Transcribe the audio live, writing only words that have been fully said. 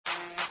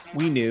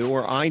we knew,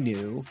 or I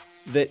knew,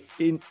 that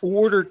in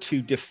order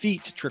to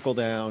defeat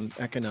trickle-down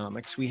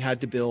economics, we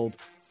had to build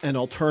an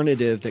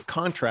alternative that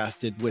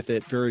contrasted with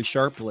it very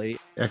sharply.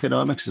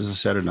 Economics is a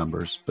set of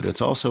numbers, but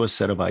it's also a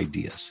set of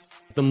ideas.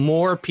 The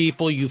more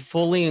people you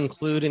fully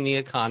include in the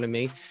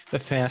economy, the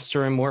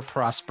faster and more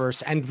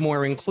prosperous and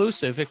more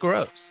inclusive it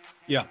grows.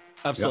 Yeah,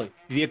 absolutely.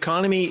 Yeah. The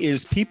economy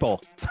is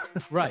people.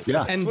 Right.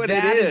 Yeah, and that's what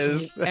that it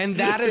is. And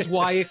that is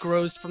why it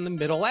grows from the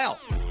middle out.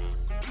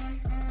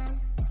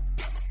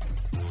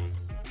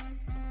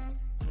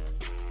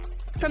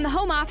 From the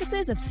home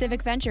offices of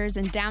Civic Ventures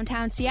in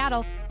downtown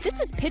Seattle, this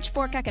is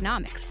Pitchfork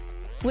Economics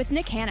with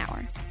Nick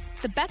Hanauer,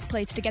 the best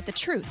place to get the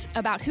truth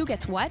about who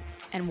gets what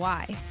and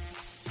why.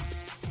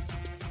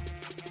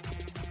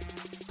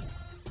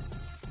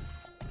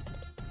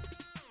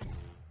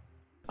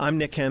 I'm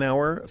Nick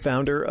Hanauer,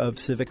 founder of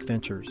Civic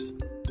Ventures.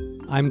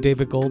 I'm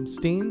David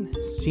Goldstein,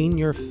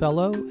 Senior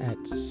Fellow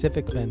at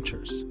Civic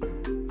Ventures.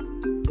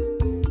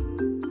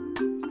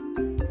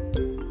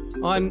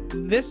 On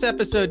this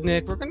episode,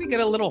 Nick, we're going to get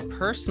a little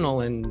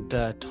personal and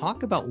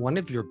talk about one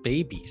of your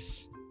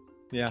babies.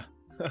 Yeah.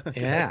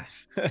 Yeah.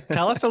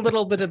 Tell us a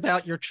little bit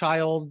about your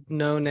child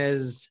known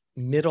as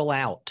Middle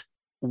Out.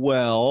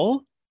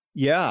 Well,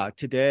 yeah.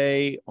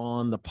 Today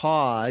on the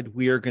pod,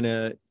 we're going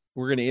to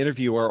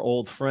interview our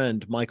old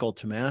friend Michael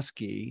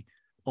Tomasky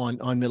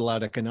on Middle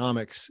Out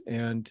Economics,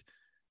 and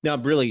now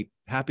I'm really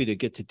happy to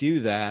get to do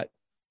that.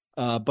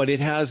 But it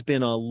has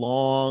been a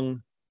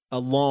long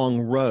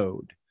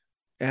road.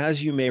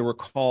 As you may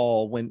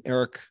recall, when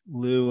Eric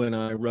Liu and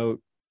I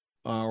wrote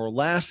our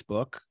last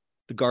book,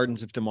 The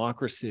Gardens of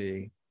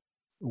Democracy,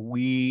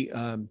 we,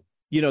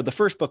 the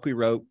first book we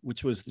wrote,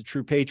 which was The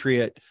True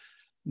Patriot,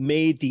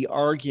 made the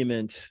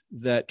argument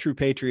that true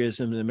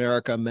patriotism in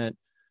America meant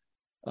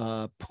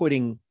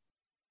putting,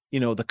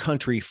 the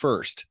country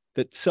first,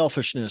 that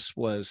selfishness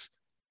was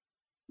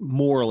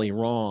morally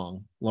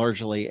wrong,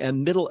 largely.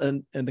 And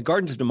the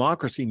Gardens of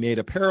Democracy made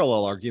a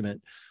parallel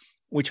argument,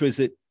 which was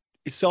that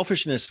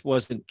selfishness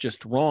wasn't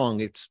just wrong,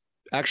 it's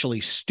actually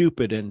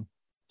stupid and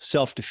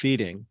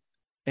self-defeating.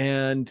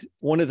 And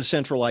one of the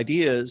central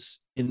ideas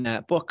in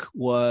that book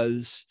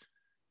was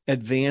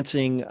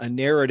advancing a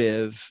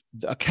narrative,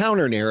 a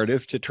counter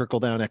narrative to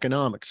trickle-down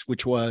economics,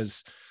 which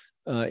was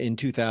in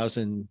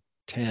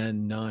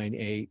 2010, 9,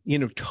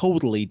 8,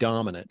 totally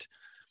dominant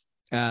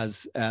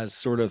as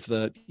sort of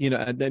the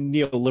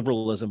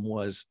neoliberalism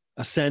was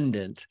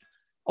ascendant,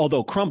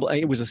 although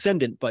it was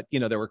ascendant, but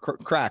there were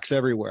cracks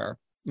everywhere.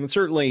 And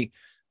certainly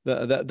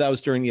that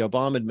was during the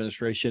Obama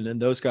administration,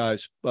 and those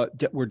guys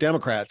were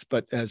Democrats,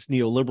 but as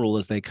neoliberal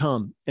as they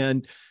come.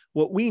 And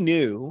what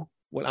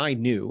I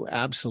knew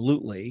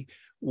absolutely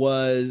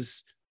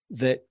was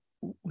that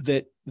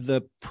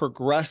the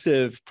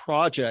progressive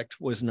project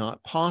was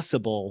not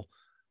possible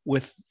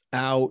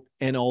without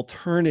an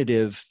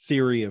alternative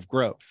theory of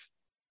growth,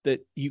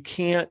 that you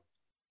can't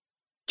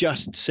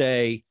just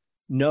say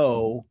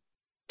no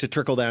to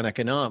trickle-down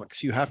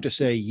economics. You have to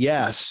say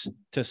yes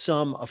to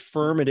some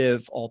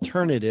affirmative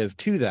alternative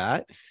to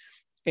that.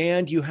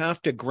 And you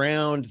have to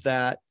ground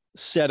that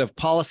set of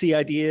policy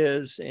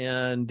ideas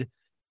and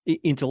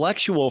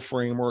intellectual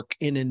framework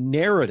in a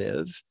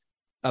narrative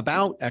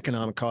about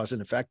economic cause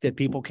and effect that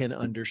people can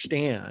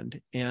understand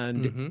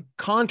and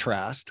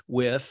contrast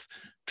with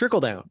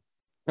trickle-down.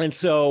 And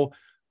so,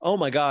 oh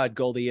my God,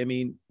 Goldie,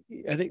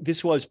 I think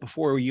this was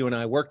before you and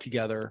I worked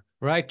together.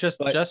 Right, just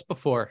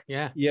before,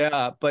 yeah.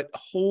 Yeah, but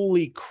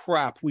holy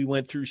crap, we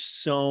went through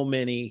so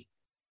many.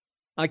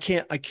 I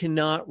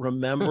cannot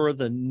remember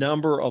the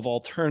number of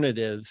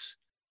alternatives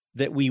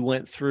that we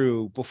went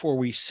through before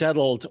we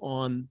settled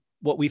on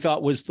what we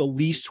thought was the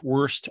least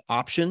worst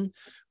option,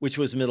 which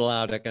was middle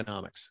out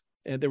economics.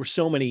 And there were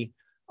so many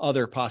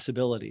other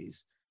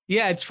possibilities.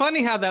 Yeah, it's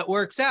funny how that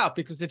works out,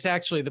 because it's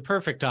actually the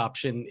perfect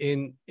option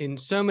in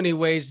so many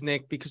ways,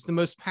 Nick, because the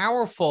most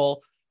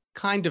powerful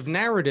kind of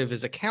narrative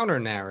is a counter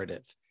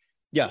narrative.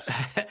 Yes.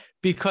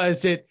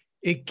 Because it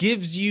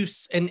gives you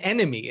an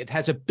enemy. It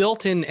has a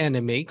built-in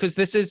enemy, because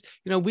this is,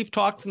 we've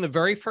talked from the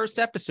very first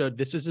episode,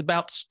 this is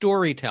about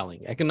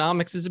storytelling.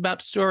 Economics is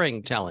about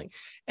storytelling.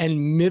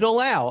 And middle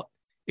out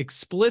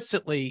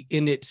explicitly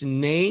in its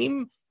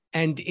name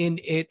and in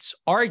its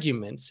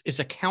arguments is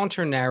a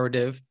counter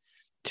narrative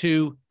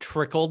to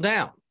trickle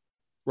down.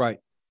 Right.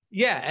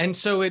 Yeah. And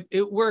so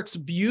it works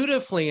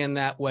beautifully in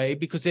that way,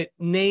 because it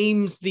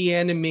names the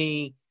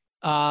enemy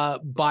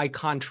by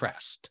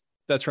contrast.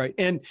 That's right.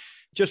 And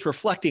just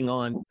reflecting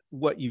on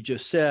what you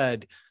just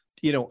said,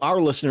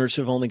 our listeners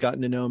have only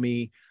gotten to know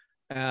me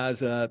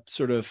as a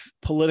sort of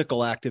political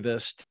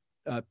activist,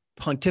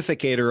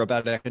 pontificator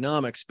about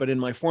economics. But in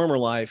my former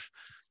life,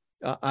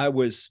 I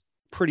was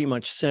pretty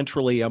much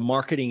centrally a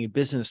marketing and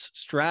business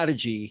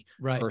strategy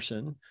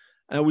person.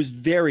 I was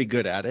very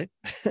good at it.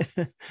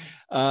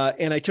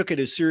 And I took it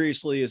as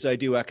seriously as I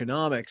do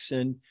economics.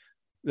 And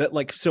that,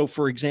 so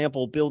for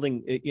example,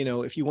 building,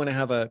 if you want to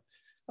have a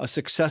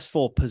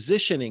successful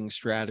positioning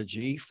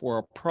strategy for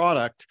a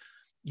product,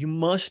 you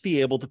must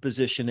be able to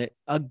position it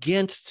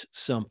against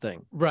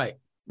something. Right.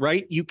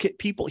 right?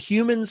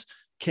 Humans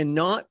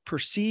cannot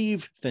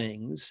perceive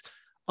things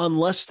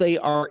unless they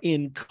are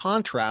in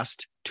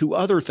contrast to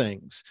other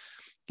things.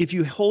 If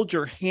you hold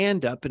your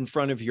hand up in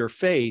front of your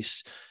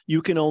face,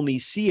 you can only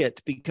see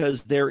it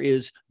because there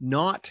is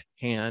not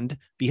hand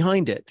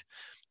behind it.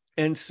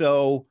 And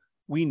so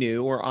we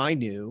knew, or I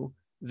knew,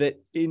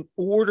 that in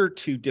order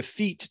to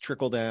defeat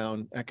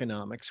trickle-down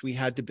economics, we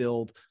had to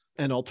build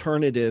an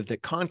alternative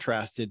that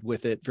contrasted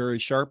with it very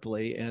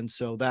sharply. And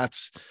so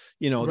that's,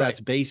 right.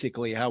 That's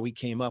basically how we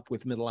came up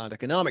with middle-out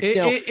economics.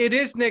 It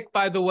is, Nick,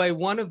 by the way,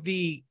 one of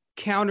the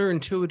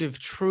counterintuitive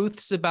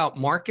truths about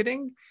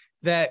marketing,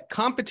 that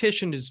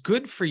competition is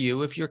good for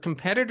you if your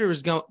competitor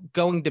is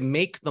going to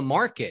make the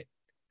market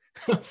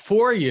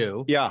for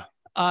you. Yeah.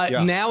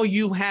 Now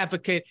you have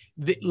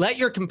let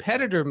your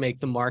competitor make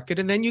the market,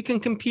 and then you can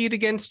compete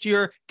against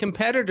your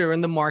competitor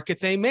in the market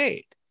they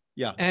made.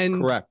 Yeah,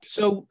 and correct.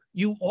 So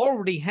you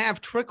already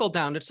have trickle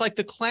down. It's like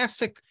the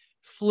classic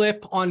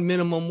flip on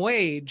minimum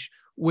wage,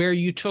 where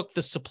you took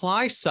the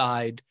supply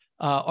side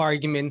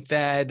argument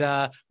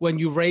that when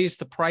you raise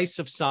the price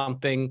of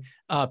something,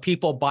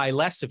 people buy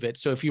less of it.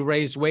 So if you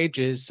raise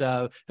wages,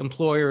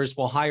 employers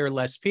will hire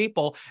less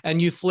people.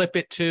 And you flip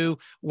it to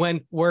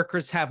when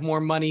workers have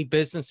more money,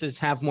 businesses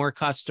have more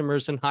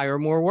customers and hire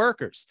more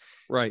workers.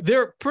 Right.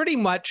 They're pretty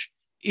much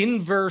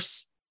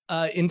inverse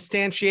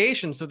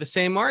instantiations of the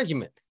same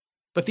argument.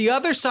 But the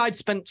other side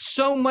spent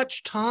so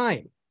much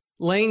time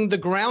laying the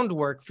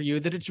groundwork for you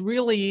that it's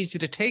really easy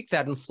to take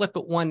that and flip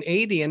it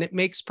 180, and it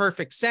makes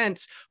perfect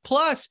sense.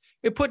 Plus,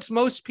 it puts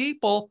most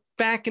people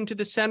back into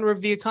the center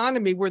of the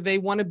economy where they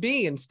want to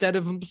be instead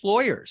of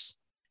employers.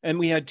 And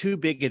we had two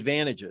big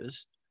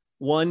advantages.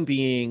 One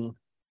being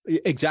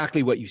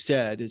exactly what you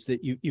said, is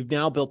that you've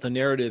now built a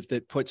narrative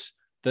that puts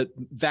the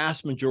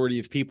vast majority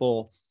of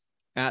people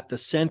at the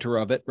center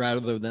of it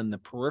rather than the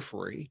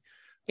periphery.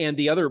 And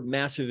the other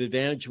massive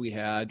advantage we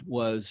had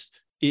was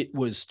it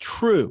was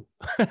true.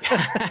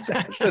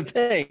 That's the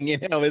thing,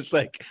 it's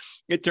like,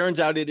 it turns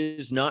out it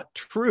is not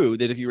true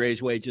that if you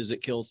raise wages,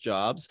 it kills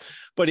jobs,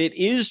 but it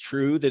is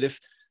true that if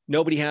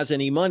nobody has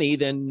any money,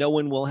 then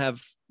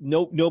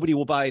nobody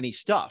will buy any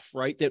stuff,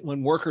 right? That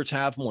when workers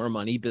have more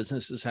money,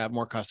 businesses have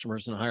more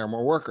customers and hire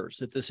more workers,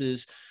 that this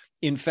is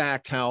in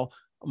fact how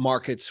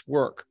markets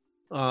work.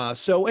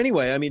 So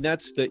anyway, I mean,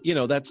 that's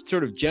that's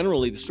sort of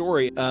generally the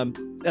story.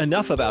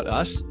 Enough about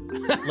us.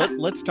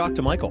 Let's talk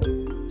to Michael.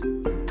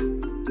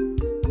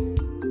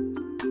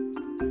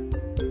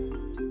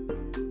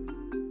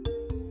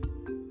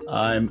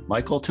 I'm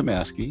Michael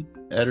Tomasky,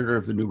 editor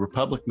of the New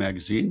Republic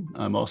magazine.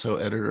 I'm also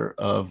editor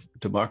of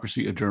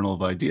Democracy, a Journal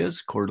of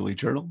Ideas, quarterly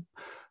journal.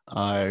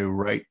 I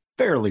write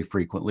fairly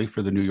frequently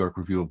for the New York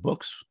Review of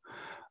Books,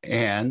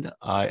 and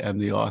I am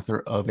the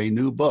author of a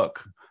new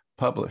book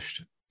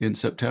published in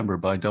September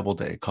by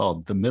Doubleday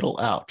called The Middle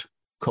Out,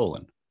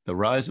 The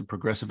Rise of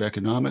Progressive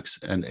Economics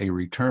and a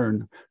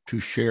Return to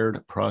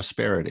Shared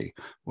Prosperity.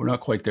 We're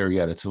not quite there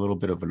yet. It's a little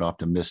bit of an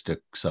optimistic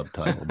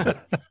subtitle.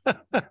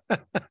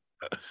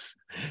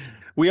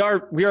 We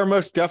are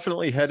most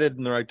definitely headed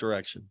in the right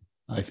direction.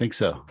 I think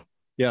so.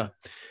 Yeah.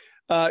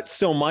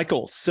 So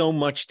Michael, so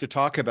much to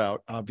talk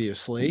about,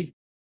 obviously.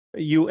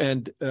 You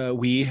and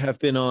we have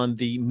been on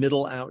the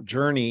middle out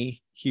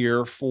journey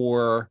here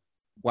for,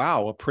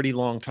 a pretty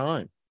long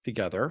time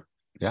together.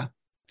 Yeah.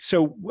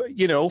 So,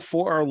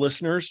 for our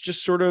listeners,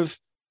 just sort of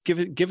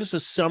give us a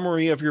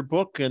summary of your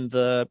book and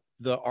the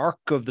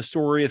arc of the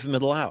story of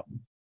Middle Out.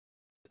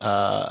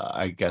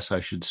 I guess I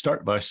should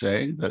start by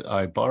saying that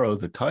I borrow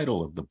the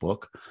title of the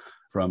book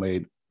from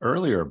an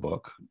earlier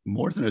book,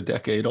 more than a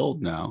decade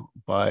old now,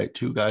 by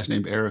two guys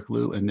named Eric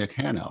Liu and Nick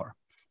Hanauer,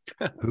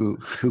 who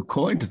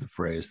coined the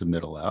phrase "the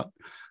middle out,"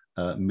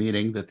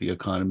 meaning that the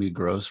economy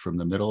grows from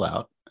the middle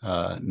out,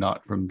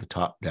 not from the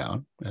top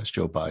down, as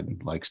Joe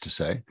Biden likes to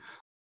say.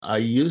 I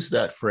use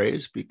that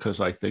phrase because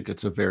I think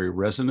it's a very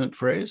resonant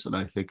phrase, and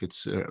I think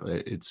it's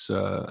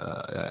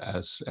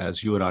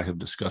as you and I have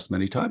discussed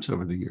many times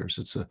over the years,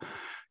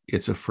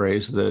 it's a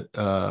phrase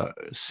that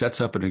sets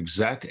up an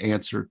exact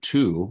answer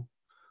to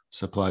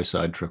supply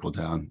side trickle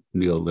down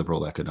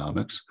neoliberal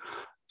economics,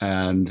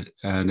 and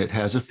it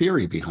has a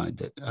theory behind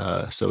it.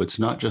 So it's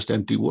not just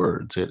empty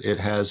words; it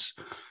has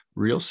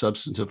real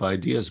substantive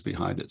ideas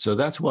behind it. So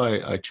that's why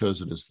I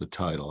chose it as the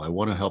title. I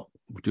want to help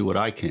do what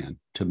I can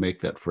to make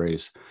that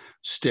phrase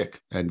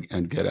stick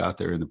and get out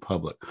there in the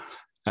public.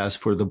 As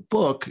for the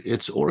book,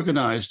 it's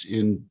organized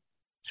in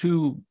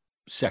two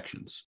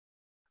sections.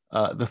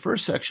 The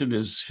first section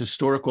is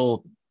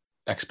historical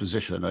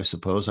exposition, I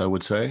suppose I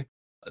would say,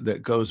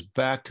 that goes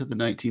back to the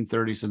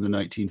 1930s and the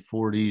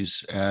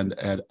 1940s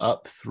and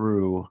up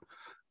through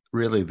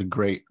really the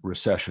Great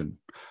Recession,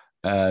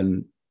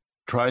 and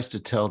tries to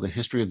tell the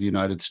history of the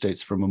United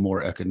States from a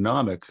more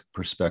economic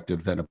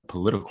perspective than a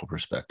political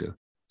perspective,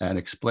 and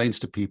explains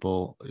to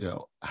people,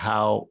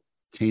 how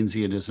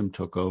Keynesianism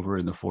took over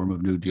in the form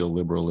of New Deal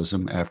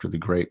liberalism after the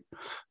Great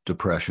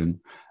Depression,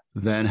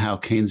 then how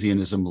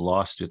Keynesianism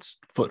lost its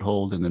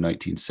foothold in the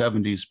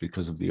 1970s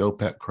because of the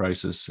OPEC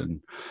crisis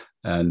and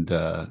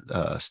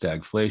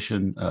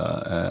stagflation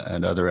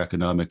and other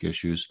economic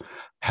issues,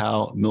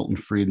 how Milton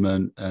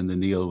Friedman and the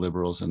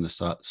neoliberals and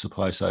the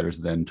supply-siders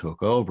then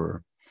took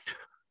over.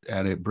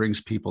 And it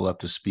brings people up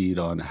to speed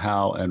on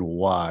how and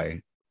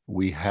why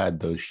we had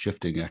those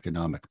shifting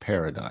economic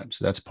paradigms.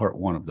 That's part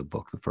one of the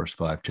book, the first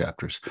 5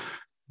 chapters.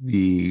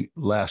 The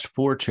last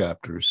 4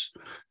 chapters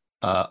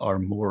are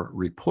more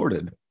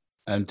reported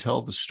and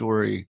tell the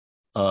story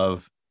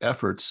of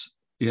efforts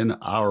in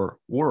our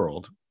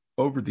world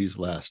over these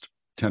last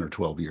 10 or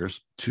 12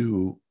 years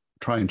to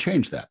try and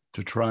change that,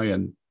 to try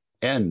and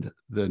end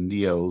the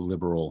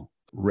neoliberal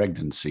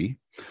regnancy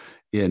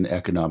in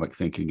economic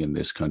thinking in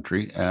this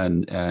country.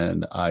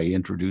 And I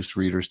introduced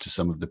readers to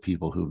some of the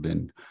people who've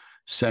been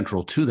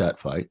central to that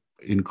fight,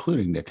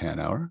 including Nick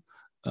Hanauer,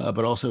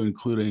 but also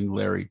including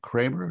Larry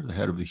Kramer, the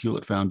head of the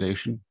Hewlett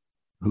Foundation,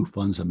 who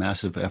funds a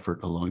massive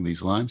effort along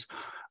these lines.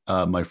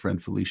 My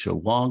friend Felicia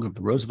Wong of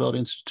the Roosevelt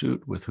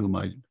Institute, with whom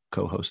I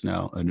co-host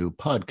now a new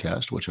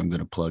podcast, which I'm going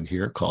to plug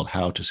here, called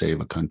How to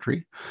Save a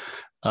Country.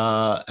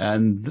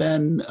 And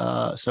then,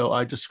 so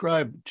I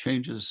describe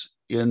changes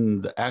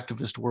in the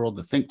activist world,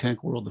 the think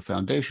tank world, the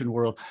foundation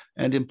world,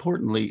 and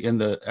importantly, in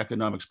the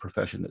economics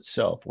profession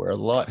itself, where a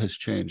lot has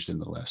changed in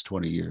the last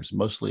 20 years,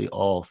 mostly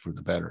all for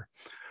the better.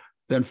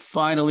 Then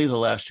finally, the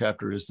last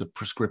chapter is the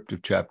prescriptive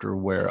chapter,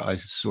 where I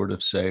sort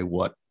of say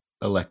what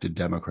elected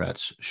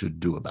Democrats should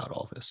do about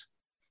all this.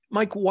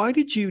 Mike, why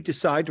did you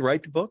decide to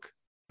write the book?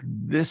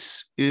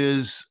 This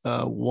is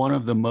one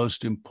of the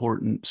most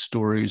important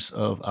stories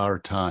of our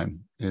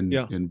time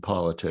in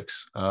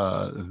politics.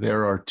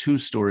 There are 2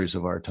 stories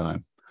of our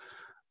time.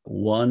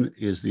 One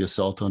is the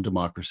assault on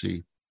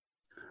democracy.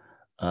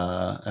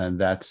 And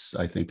that's,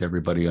 I think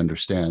everybody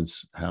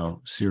understands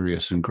how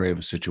serious and grave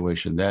a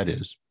situation that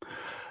is.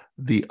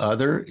 The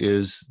other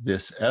is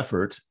this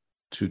effort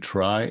to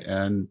try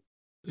and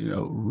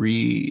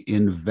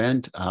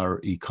reinvent our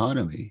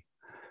economy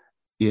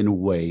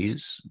in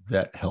ways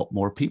that help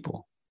more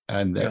people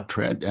and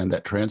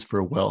that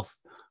transfer wealth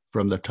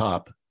from the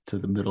top to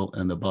the middle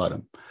and the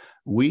bottom.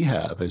 We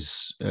have,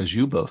 as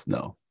you both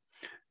know,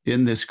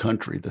 in this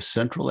country, the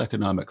central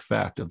economic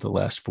fact of the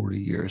last 40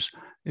 years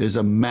is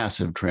a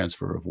massive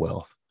transfer of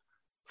wealth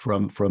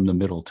from the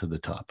middle to the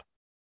top.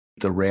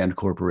 The Rand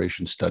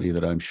Corporation study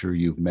that I'm sure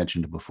you've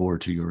mentioned before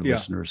to your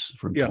listeners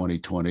from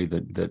 2020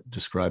 that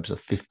describes a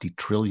 $50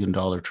 trillion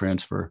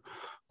transfer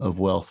of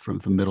wealth from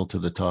the middle to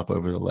the top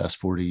over the last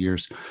 40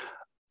 years.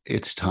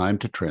 It's time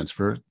to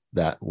transfer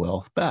that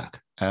wealth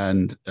back.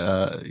 And,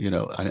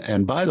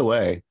 and by the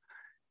way,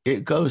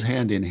 it goes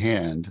hand in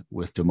hand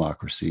with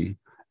democracy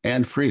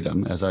and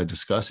freedom, as I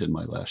discuss in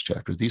my last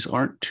chapter. These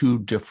aren't 2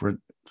 different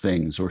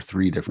things or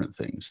 3 different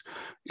things.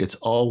 It's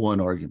all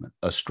one argument.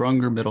 A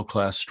stronger middle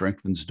class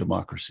strengthens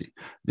democracy.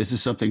 This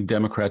is something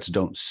Democrats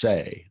don't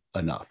say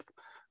enough.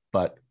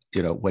 But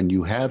when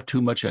you have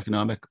too much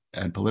economic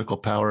and political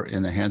power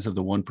in the hands of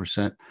the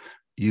 1%,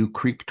 you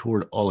creep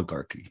toward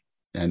oligarchy.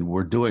 And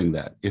we're doing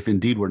that, if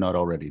indeed we're not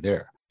already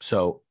there.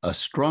 So a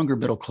stronger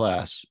middle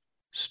class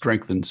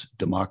strengthens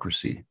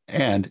democracy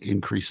and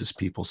increases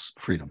people's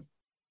freedom.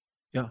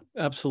 Yeah,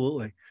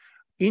 absolutely.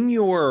 In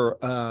your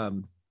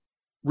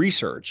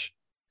research,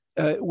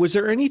 was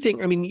there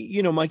anything, I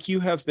mean, Mike,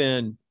 you have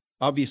been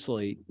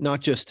obviously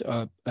not just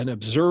an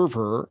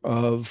observer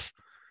of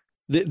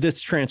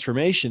this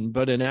transformation,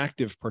 but an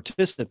active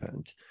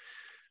participant.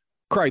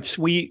 Cripes,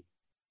 we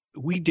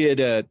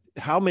did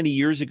how many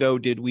years ago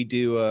did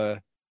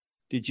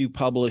you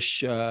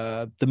publish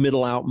the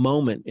Middle Out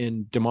Moment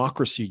in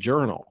Democracy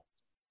Journal?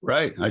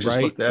 Right. I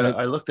just looked that up.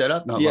 I looked that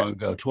up not long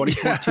ago,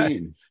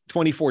 2014.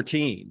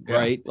 2014,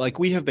 right? Like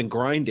we have been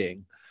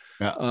grinding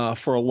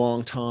for a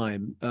long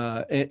time.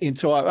 And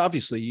so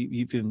obviously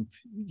you've been,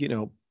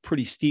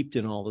 pretty steeped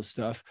in all this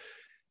stuff.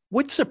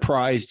 What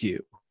surprised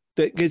you?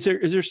 Is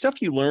there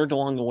stuff you learned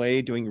along the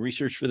way doing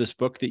research for this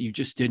book that you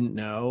just didn't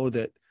know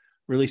that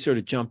really sort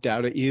of jumped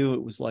out at you?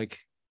 It was like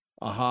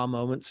aha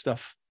moment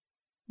stuff.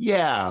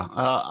 Yeah,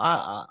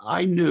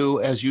 I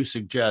knew, as you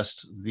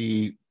suggest,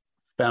 the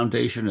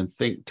foundation and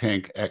think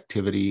tank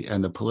activity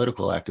and the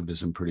political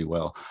activism pretty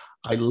well.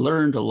 I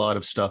learned a lot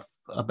of stuff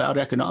about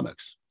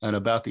economics and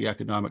about the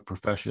economic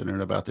profession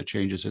and about the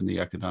changes in the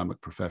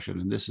economic profession.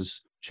 And this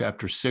is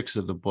chapter 6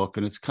 of the book.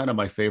 And it's kind of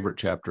my favorite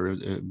chapter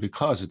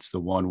because it's the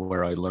one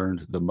where I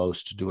learned the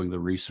most doing the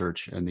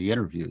research and the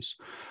interviews.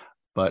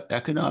 But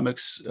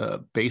economics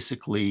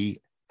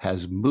basically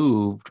has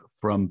moved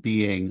from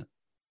being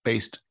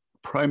based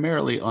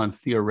primarily on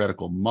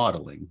theoretical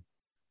modeling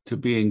to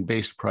being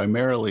based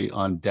primarily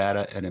on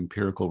data and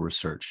empirical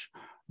research.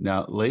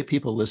 Now, lay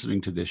people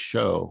listening to this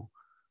show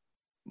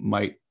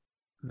might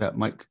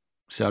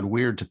sound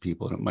weird to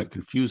people and it might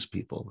confuse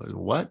people.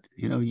 What?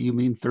 You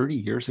mean 30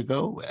 years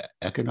ago,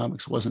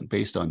 economics wasn't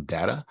based on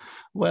data?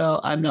 Well,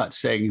 I'm not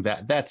saying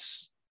that.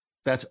 That's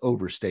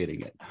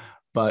overstating it.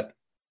 But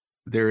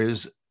there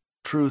is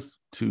truth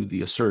to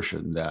the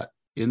assertion that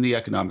in the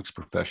economics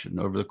profession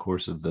over the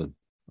course of the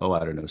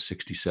I don't know,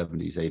 60s,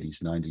 70s,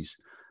 80s, 90s,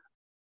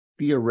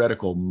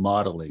 theoretical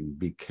modeling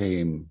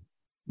became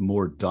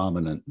more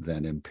dominant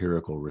than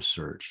empirical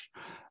research.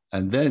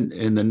 And then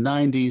in the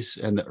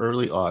 90s and the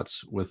early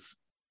aughts, with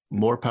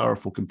more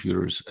powerful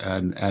computers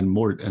and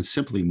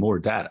simply more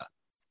data.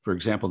 For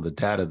example, the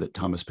data that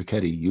Thomas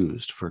Piketty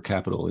used for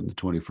capital in the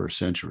 21st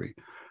century,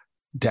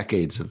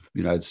 decades of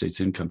United States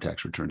income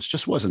tax returns,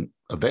 just wasn't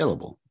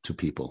available to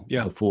people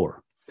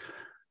before.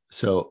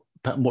 So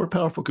more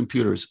powerful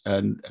computers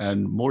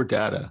and more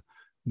data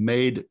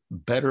made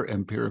better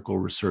empirical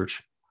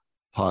research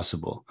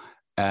possible.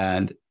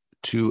 And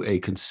to a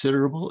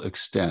considerable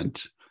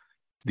extent,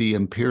 the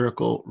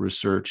empirical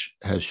research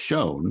has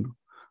shown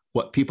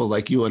what people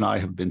like you and I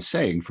have been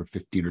saying for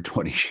 15 or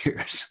 20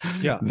 years.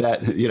 Yeah.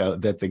 That,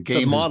 that the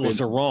game, the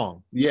models are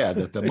wrong. Yeah,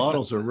 that the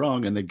models are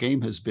wrong and the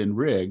game has been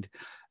rigged.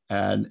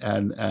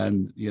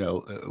 And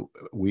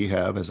we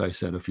have, as I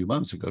said a few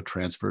months ago,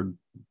 transferred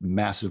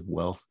massive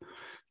wealth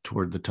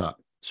toward the top.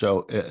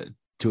 So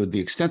to the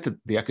extent that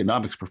the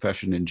economics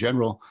profession in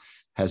general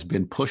has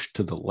been pushed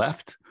to the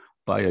left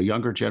by a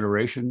younger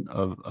generation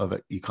of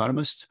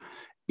economists,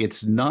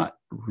 it's not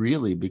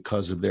really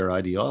because of their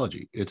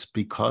ideology. It's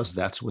because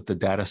that's what the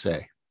data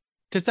say.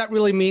 Does that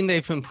really mean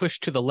they've been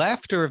pushed to the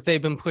left, or have they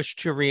been pushed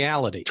to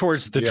reality?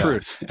 Towards the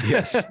truth.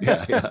 Yes.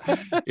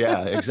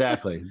 Yeah,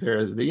 exactly.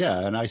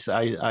 And I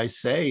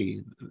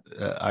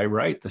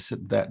write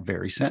that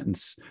very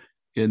sentence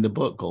in the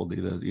book,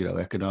 Goldie,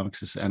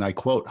 economics is, and I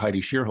quote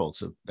Heidi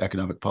Shierholz of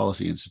Economic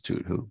Policy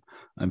Institute, who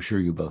I'm sure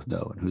you both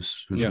know and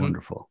who's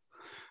wonderful.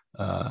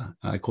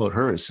 I quote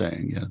her as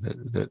saying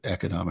that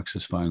economics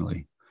is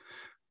finally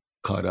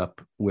caught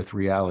up with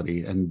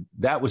reality. And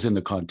that was in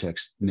the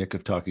context, Nick,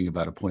 of talking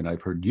about a point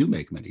I've heard you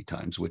make many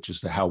times, which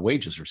is how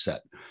wages are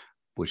set,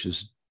 which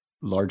is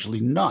largely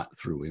not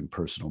through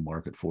impersonal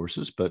market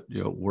forces, but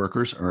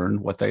workers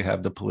earn what they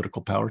have the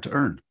political power to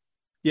earn.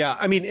 Yeah,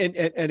 I mean,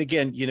 and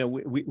again,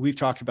 we've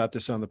talked about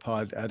this on the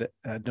pod ad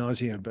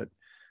nauseum, but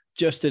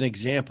just an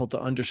example to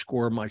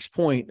underscore Mike's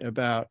point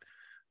about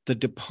the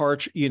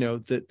departure,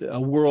 that a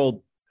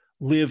world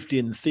lived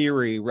in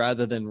theory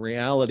rather than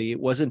reality. It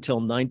wasn't until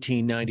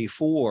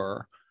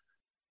 1994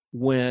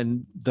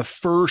 when the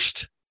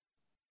first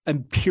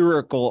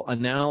empirical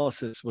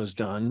analysis was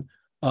done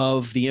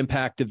of the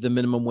impact of the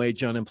minimum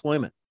wage on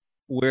employment,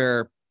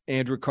 where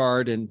Andrew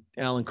Card and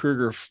Alan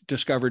Krueger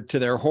discovered to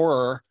their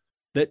horror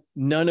that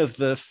none of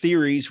the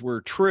theories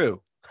were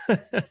true.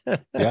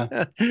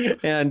 Yeah.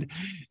 And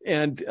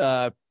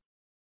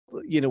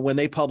when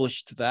they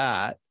published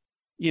that,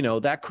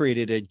 that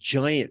created a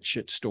giant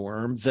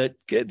shitstorm that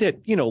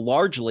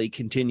largely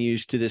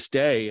continues to this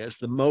day as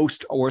the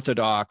most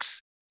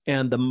orthodox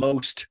and the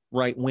most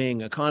right-wing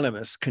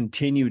economists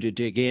continue to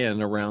dig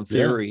in around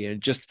theory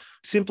and just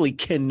simply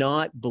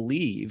cannot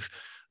believe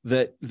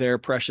that their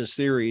precious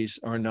theories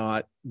are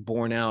not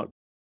borne out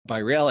by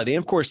reality.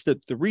 And of course, the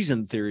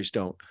reason theories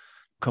don't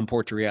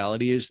comport to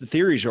reality is the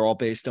theories are all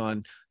based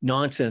on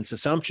nonsense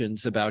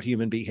assumptions about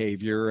human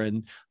behavior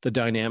and the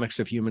dynamics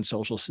of human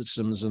social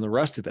systems and the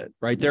rest of it,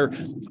 right? They're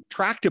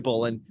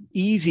tractable and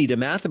easy to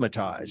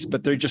mathematize,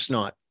 but they're just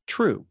not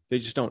true. They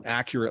just don't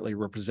accurately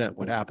represent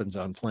what happens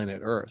on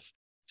planet Earth.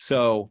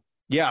 So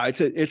yeah,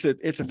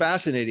 it's a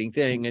fascinating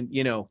thing. And,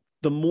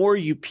 the more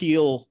you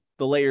peel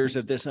the layers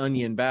of this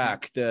onion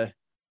back, the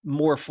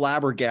more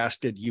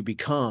flabbergasted you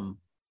become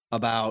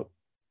about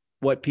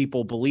what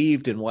people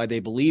believed and why they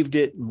believed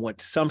it and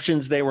what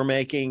assumptions they were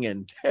making.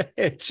 And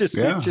it just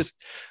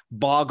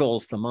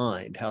boggles the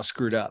mind how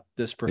screwed up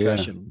this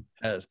profession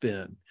has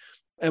been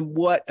and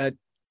what a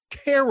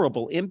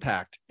terrible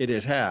impact it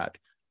has had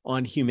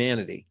on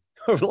humanity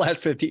over the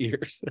last 50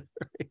 years.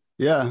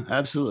 Yeah,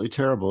 absolutely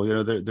terrible.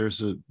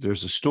 There's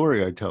a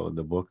story I tell in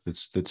the book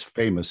that's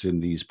famous in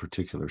these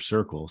particular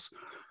circles,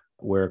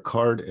 where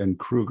Card and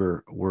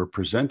Krueger were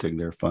presenting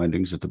their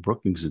findings at the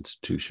Brookings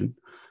Institution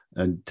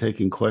and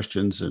taking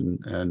questions,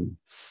 and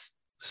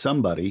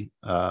somebody,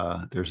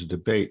 there's a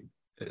debate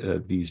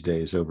these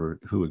days over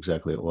who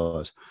exactly it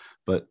was,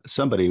 but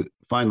somebody,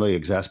 finally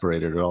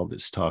exasperated at all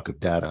this talk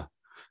of data,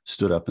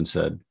 stood up and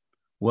said,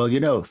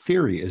 well,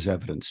 theory is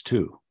evidence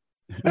too.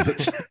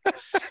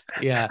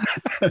 Yeah.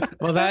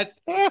 Well,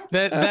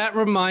 that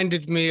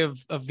reminded me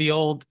of the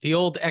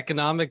old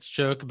economics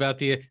joke about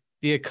the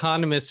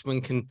economist,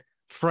 when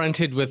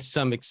confronted with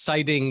some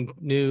exciting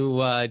new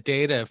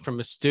data from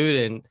a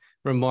student,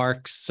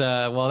 remarks,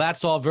 well,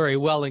 that's all very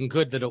well and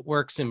good that it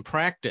works in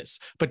practice,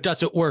 but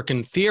does it work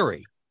in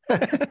theory?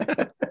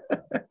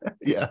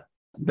 Yeah,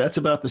 that's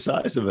about the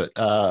size of it.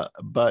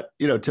 But,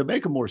 to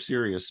make a more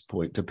serious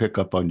point, to pick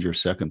up on your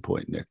second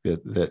point, Nick,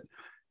 that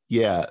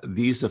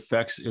these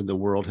effects in the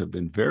world have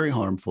been very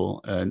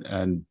harmful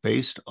and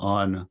based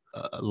on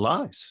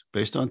lies,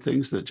 based on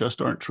things that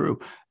just aren't true.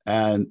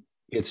 And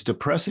it's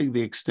depressing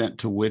the extent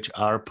to which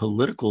our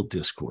political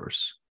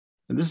discourse,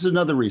 and this is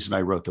another reason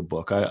I wrote the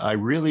book.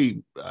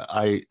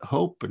 I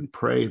hope and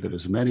pray that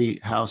as many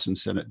House and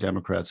Senate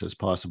Democrats as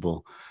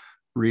possible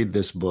read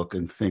this book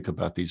and think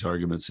about these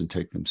arguments and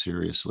take them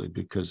seriously,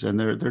 because, and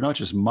they're not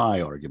just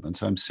my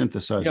arguments. I'm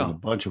synthesizing a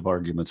bunch of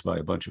arguments by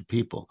a bunch of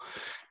people.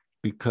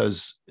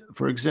 Because,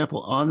 for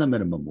example, on the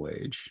minimum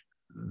wage,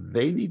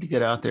 they need to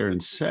get out there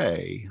and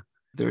say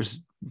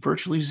there's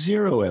virtually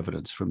zero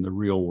evidence from the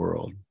real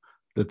world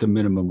that the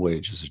minimum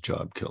wage is a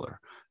job killer.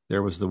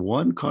 There was the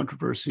one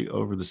controversy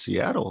over the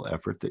Seattle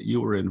effort that you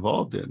were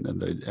involved in,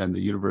 and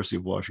the University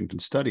of Washington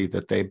study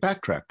that they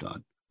backtracked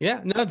on.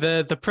 Yeah, no,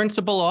 the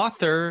principal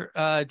author,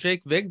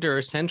 Jake Vigdor,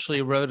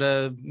 essentially wrote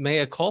a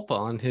mea culpa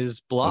on his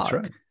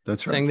blog.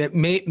 That's right. Saying that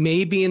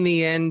maybe in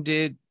the end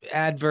it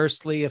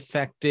adversely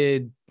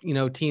affected,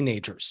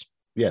 teenagers.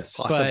 Yes,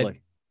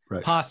 possibly.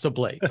 Right.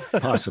 Possibly.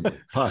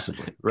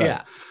 Right.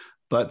 Yeah.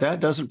 But that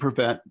doesn't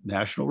prevent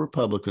national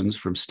Republicans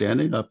from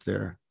standing up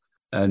there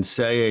and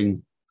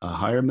saying a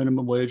higher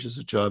minimum wage is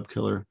a job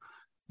killer.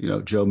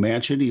 Joe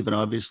Manchin even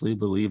obviously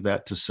believed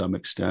that to some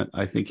extent.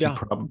 I think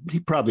he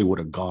probably would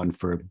have gone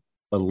for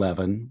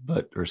 11,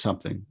 or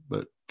something.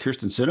 But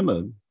Kyrsten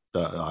Sinema,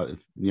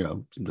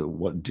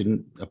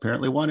 didn't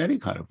apparently want any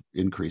kind of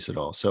increase at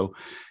all. So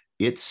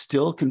it's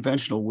still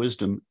conventional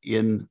wisdom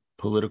in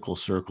political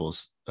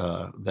circles,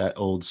 that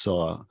old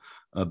saw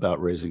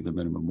about raising the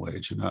minimum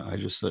wage. And I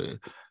just say,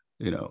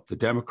 if the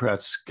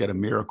Democrats get a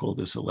miracle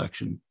this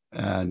election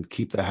and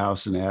keep the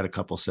House and add a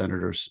couple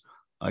senators,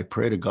 I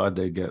pray to God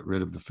they get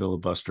rid of the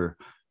filibuster.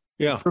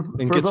 Yeah, for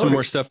get voting, some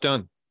more stuff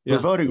done. For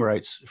voting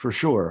rights, for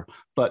sure.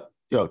 But,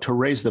 to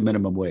raise the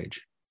minimum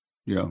wage,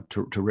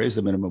 to raise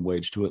the minimum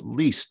wage to at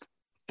least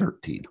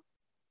 13.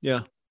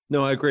 Yeah,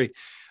 no, I agree.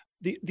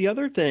 The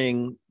other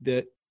thing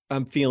that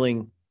I'm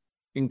feeling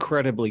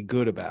incredibly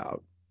good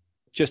about,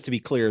 just to be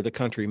clear, the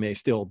country may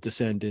still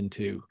descend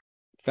into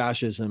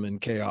fascism and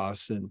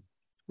chaos and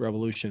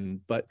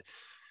revolution, but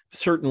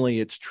certainly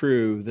it's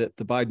true that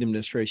the Biden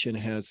administration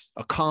has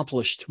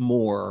accomplished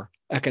more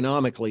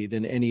economically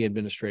than any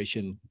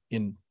administration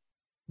in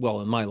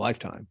my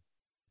lifetime.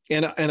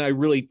 And I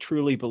really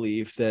truly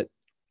believe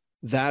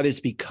that is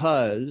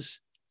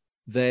because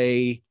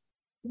they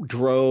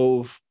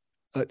drove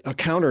a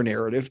counter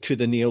narrative to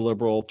the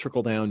neoliberal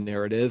trickle-down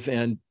narrative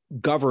and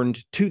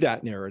governed to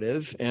that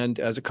narrative. And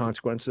as a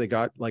consequence, they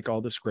got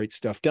all this great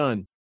stuff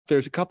done.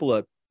 There's a couple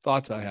of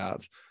thoughts I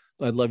have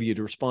I'd love you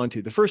to respond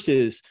to. The first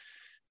is,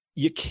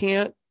 you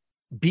can't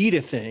beat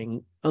a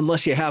thing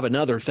unless you have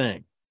another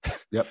thing.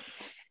 Yep.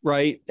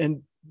 Right.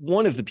 And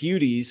one of the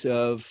beauties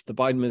of the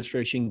Biden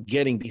administration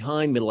getting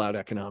behind middle-out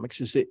economics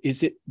is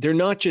that they're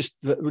not just,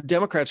 the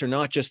Democrats are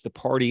not just the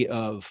party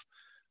of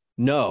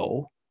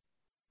no,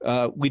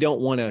 we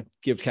don't want to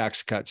give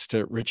tax cuts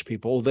to rich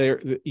people.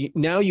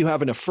 Now you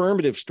have an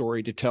affirmative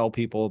story to tell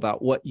people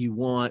about what you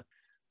want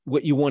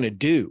to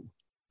do,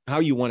 how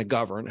you want to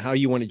govern, how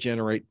you want to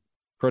generate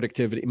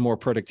more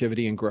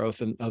productivity and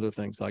growth and other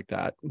things like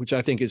that, which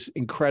I think is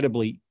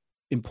incredibly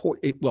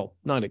important. Well,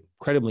 not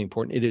incredibly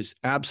important. It is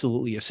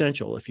absolutely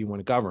essential if you want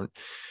to govern.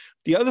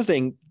 The other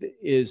thing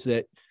is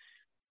that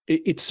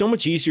it's so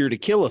much easier to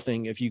kill a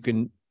thing if you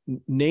can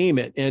name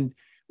it. And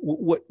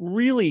what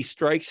really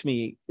strikes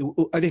me,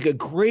 I think a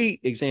great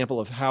example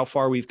of how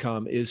far we've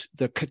come is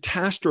the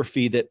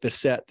catastrophe that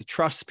beset the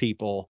Truss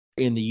people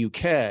in the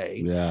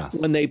UK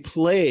when they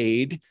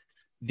played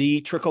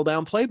the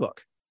trickle-down playbook.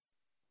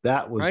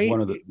 That was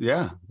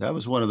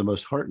one of the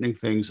most heartening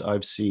things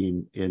I've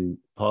seen in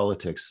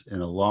politics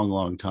in a long,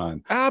 long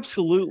time.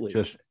 Absolutely.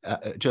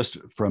 Just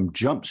from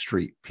Jump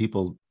Street,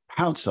 people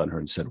pounced on her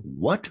and said,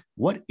 what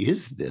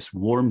is this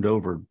warmed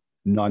over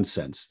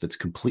nonsense that's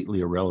completely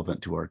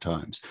irrelevant to our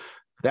times?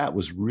 That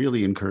was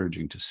really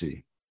encouraging to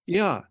see.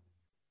 Yeah.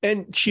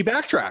 And she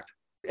backtracked.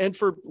 And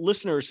for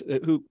listeners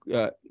who,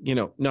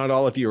 not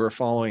all of you are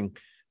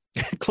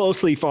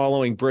closely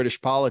following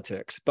British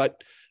politics,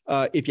 but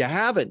if you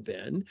haven't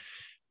been,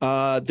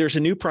 there's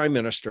a new prime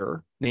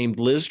minister named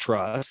Liz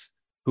Truss,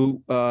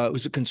 who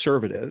was a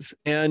conservative.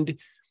 And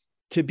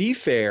to be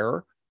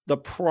fair, the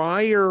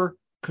prior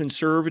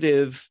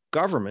conservative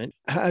government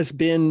has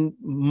been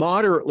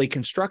moderately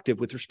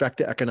constructive with respect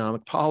to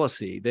economic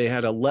policy. They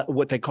had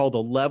what they called a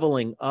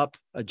leveling up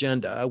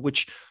agenda,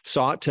 which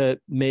sought to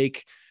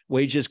make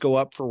wages go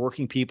up for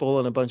working people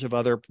and a bunch of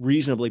other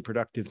reasonably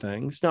productive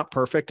things. Not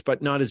perfect,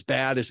 but not as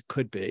bad as it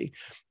could be.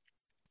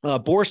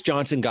 Boris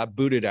Johnson got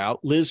booted out.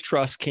 Liz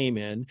Truss came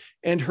in,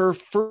 and her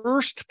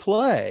first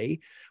play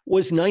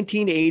was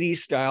 1980s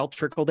style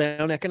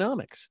trickle-down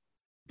economics.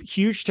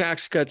 Huge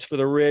tax cuts for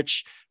the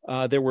rich.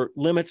 There were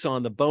limits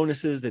on the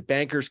bonuses that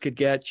bankers could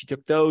get. She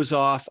took those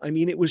off. I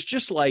mean, it was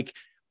just like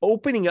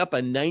opening up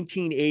a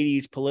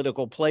 1980s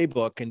political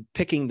playbook and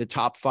picking the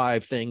top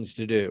 5 things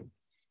to do.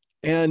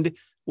 And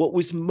what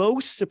was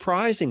most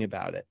surprising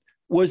about it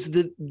was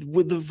the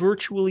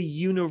virtually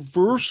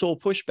universal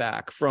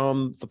pushback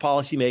from the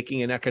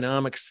policymaking and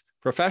economics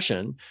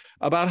profession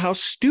about how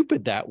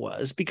stupid that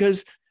was,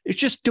 because it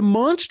just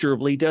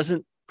demonstrably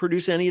doesn't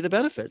produce any of the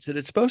benefits that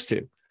it's supposed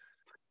to.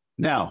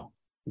 Now,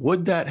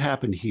 would that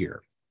happen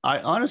here? I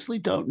honestly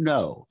don't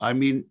know. I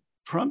mean,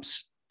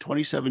 Trump's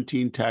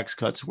 2017 tax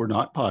cuts were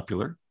not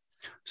popular.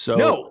 So,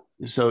 no,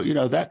 So,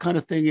 that kind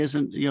of thing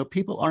isn't,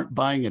 people aren't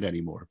buying it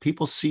anymore.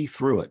 People see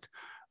through it.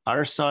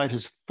 Our side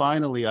has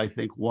finally, I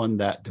think, won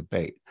that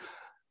debate.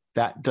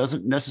 That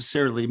doesn't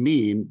necessarily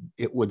mean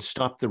it would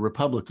stop the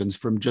Republicans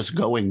from just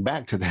going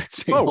back to that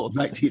same old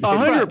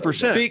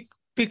 100%.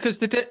 Because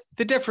the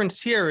difference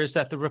here is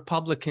that the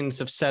Republicans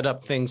have set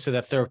up things so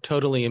that they're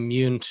totally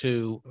immune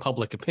to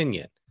public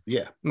opinion.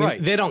 Yeah, I mean,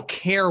 right. They don't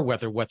care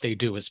whether what they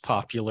do is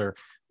popular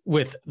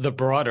with the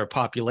broader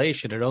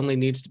population. It only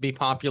needs to be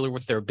popular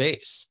with their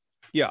base.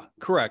 Yeah,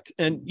 correct.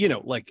 And,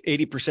 like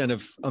 80%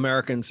 of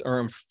Americans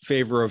are in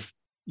favor of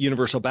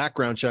universal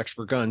background checks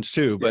for guns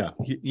too. But,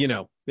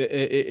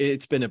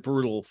 it's been a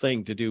brutal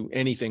thing to do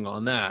anything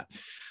on that.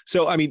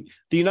 So, I mean,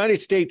 the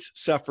United States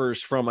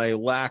suffers from a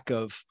lack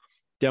of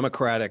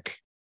democratic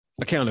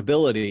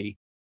accountability,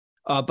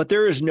 but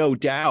there is no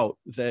doubt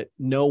that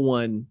no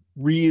one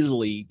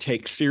really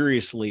takes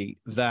seriously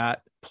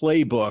that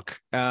playbook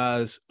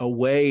as a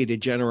way to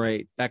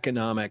generate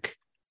economic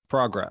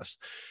progress.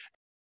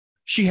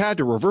 She had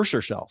to reverse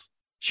herself.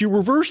 She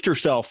reversed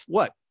herself,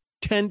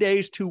 10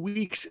 days, 2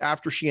 weeks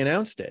after she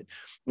announced it,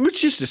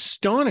 which is just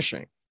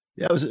astonishing.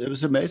 Yeah, it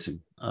was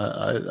amazing.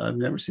 I've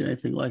never seen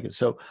anything like it.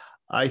 So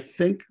I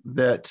think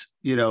that,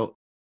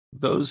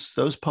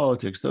 those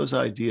politics, those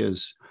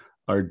ideas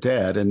are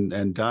dead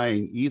and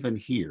dying even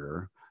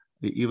here,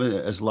 even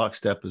as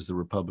lockstep as the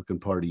Republican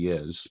Party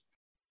is.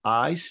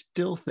 I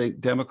still think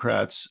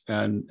Democrats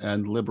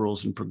and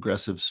liberals and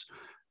progressives,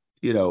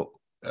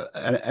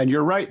 and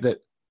you're right that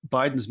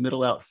Biden's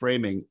middle out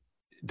framing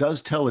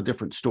does tell a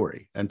different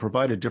story and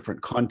provide a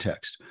different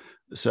context.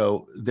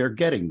 So they're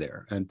getting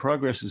there and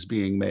progress is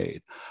being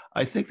made.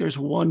 I think there's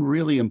one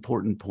really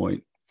important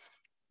point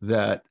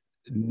that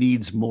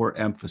needs more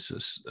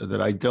emphasis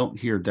that I don't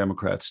hear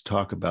Democrats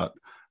talk about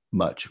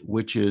much,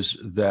 which is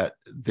that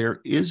there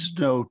is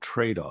no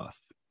trade-off.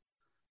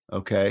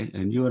 Okay.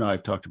 And you and I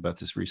have talked about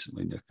this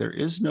recently, Nick. There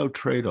is no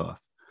trade-off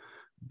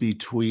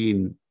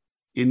between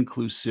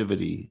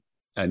inclusivity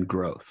and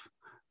growth,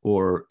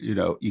 or,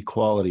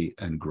 equality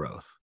and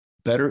growth.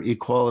 Better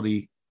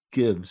equality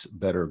gives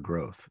better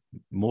growth.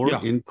 More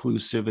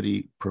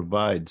inclusivity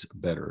provides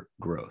better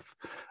growth.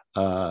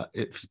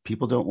 If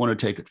people don't want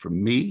to take it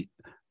from me,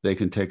 they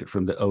can take it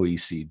from the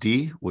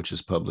OECD, which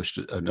has published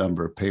a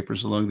number of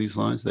papers along these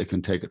lines. They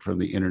can take it from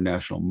the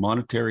International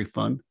Monetary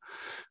Fund,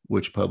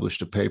 which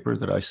published a paper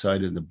that I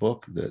cite in the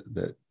book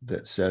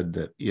that said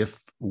that if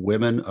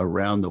women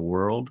around the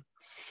world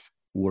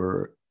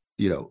were,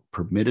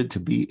 permitted to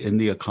be in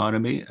the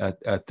economy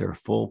at their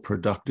full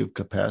productive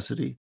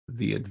capacity,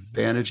 the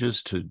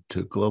advantages to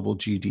global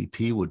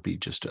GDP would be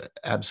just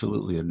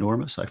absolutely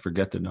enormous. I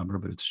forget the number,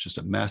 but it's just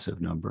a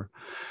massive number.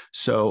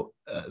 So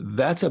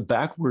that's a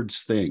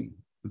backwards thing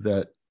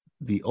that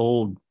the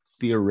old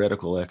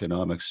theoretical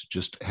economics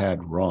just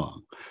had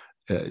wrong,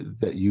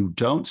 that you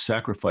don't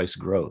sacrifice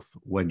growth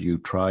when you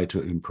try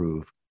to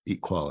improve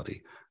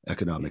equality,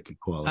 economic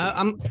equality.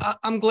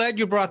 I'm glad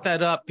you brought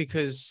that up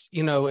because,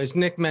 as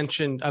Nick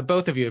mentioned,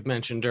 both of you have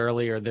mentioned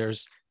earlier,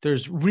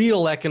 there's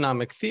real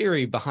economic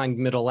theory behind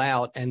middle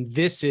out, and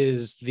this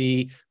is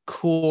the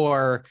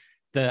core,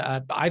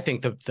 I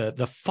think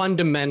the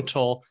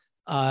fundamental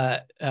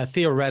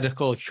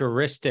theoretical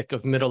heuristic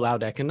of middle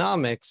out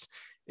economics.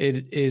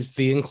 It is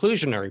the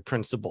inclusionary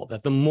principle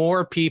that the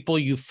more people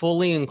you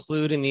fully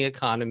include in the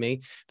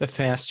economy, the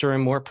faster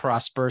and more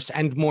prosperous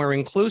and more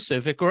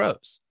inclusive it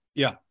grows.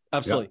 Yeah,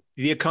 absolutely.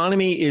 Yeah. The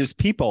economy is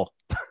people.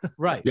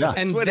 Right. Yeah.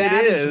 And that's what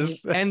that it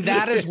is. And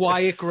that is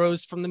why it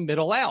grows from the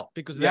middle out,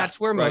 because that's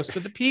where most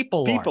of the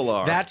people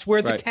are. That's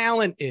where the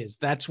talent is.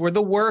 That's where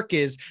the work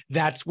is.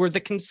 That's where the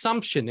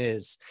consumption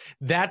is.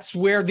 That's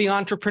where the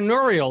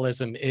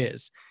entrepreneurialism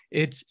is.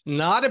 It's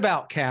not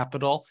about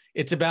capital.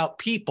 It's about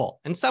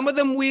people. And some of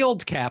them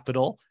wield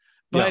capital,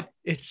 but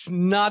it's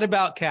not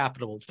about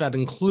capital. It's about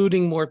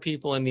including more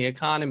people in the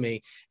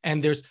economy.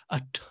 And there's a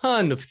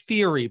ton of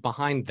theory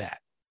behind that.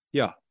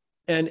 Yeah.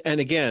 And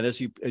again, as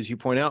you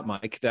point out,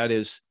 Mike, that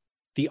is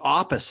the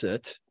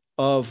opposite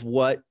of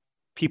what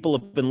people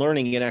have been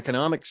learning in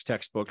economics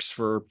textbooks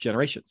for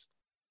generations,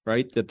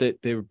 right? That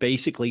they were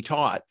basically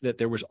taught that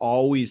there was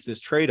always this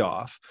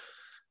trade-off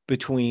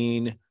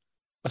between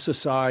a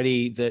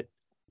society that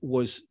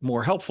was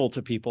more helpful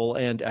to people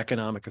and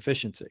economic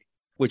efficiency,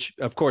 which,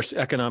 of course,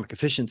 economic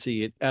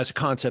efficiency as a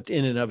concept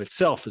in and of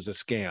itself is a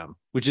scam,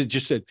 which is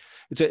just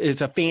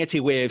it's a fancy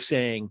way of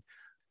saying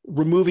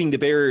removing the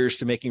barriers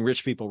to making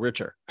rich people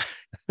richer.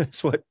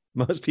 That's what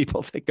most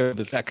people think of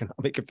as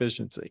economic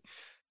efficiency.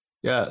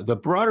 Yeah. The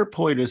broader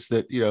point is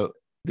that,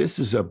 this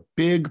is a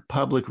big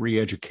public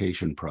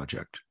re-education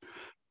project,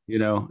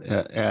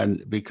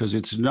 and because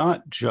it's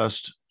not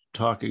just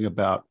talking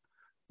about,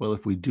 well,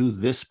 if we do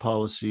this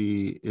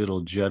policy,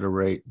 it'll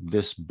generate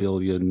this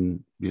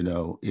billion,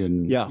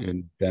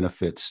 in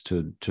benefits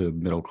to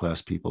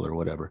middle-class people or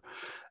whatever.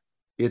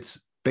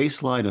 It's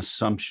baseline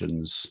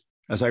assumptions.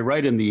 As I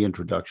write in the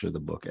introduction of the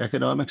book,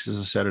 economics is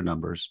a set of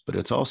numbers, but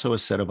it's also a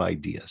set of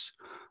ideas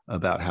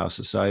about how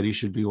society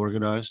should be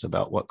organized,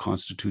 about what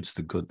constitutes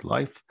the good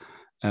life,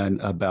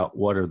 and about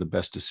what are the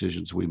best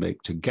decisions we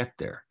make to get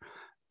there.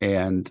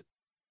 And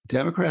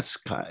Democrats,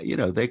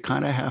 they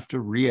kind of have to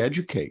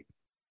re-educate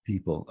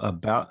people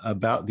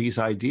about these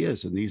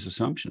ideas and these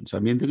assumptions. I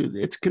mean,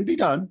 it can be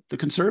done. The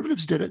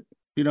conservatives did it,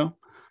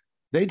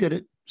 they did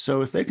it.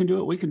 So if they can do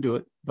it, we can do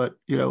it. But,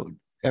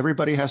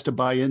 everybody has to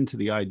buy into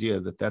the idea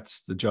that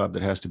that's the job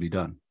that has to be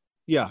done.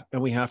 Yeah.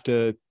 And we have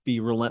to be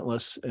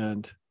relentless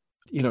and,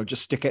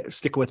 just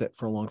stick with it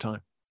for a long time.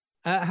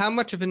 How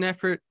much of an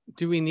effort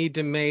do we need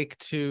to make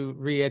to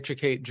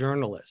re-educate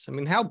journalists? I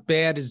mean, how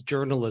bad is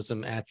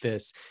journalism at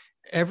this?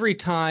 Every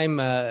time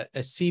a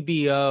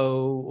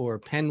CBO or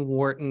Penn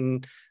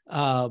Wharton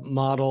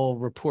model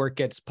report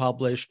gets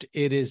published,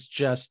 it is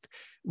just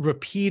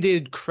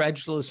repeated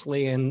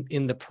credulously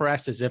in the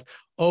press as if,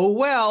 oh,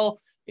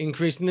 well,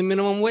 increasing the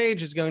minimum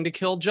wage is going to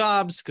kill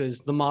jobs because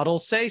the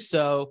models say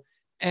so.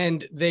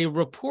 And they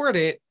report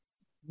it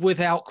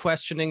without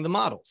questioning the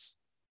models.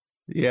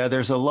 Yeah,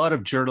 there's a lot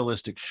of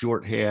journalistic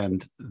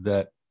shorthand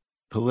that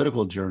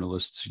political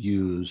journalists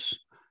use,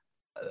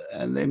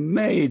 and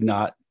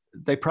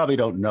they probably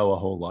don't know a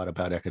whole lot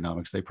about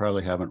economics. They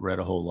probably haven't read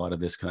a whole lot of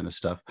this kind of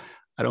stuff.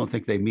 I don't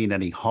think they mean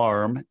any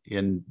harm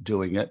in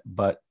doing it,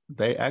 but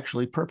they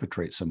actually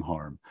perpetrate some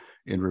harm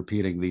in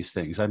repeating these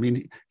things. I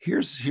mean,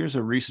 here's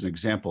a recent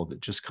example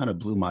that just kind of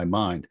blew my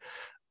mind.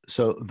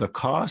 So the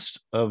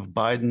cost of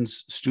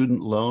Biden's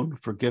student loan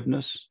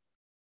forgiveness,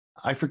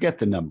 I forget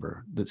the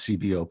number that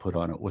CBO put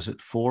on it. Was it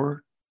 $4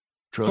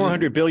 trillion?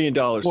 $400 billion.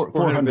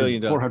 $400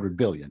 billion. $400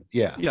 billion.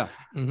 Yeah. Yeah.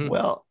 Mm-hmm.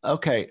 Well,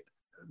 okay.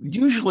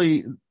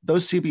 Usually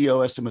those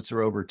CBO estimates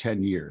are over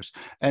 10 years,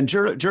 and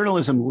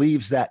journalism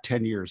leaves that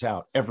 10 years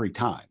out every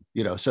time,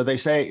 so they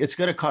say it's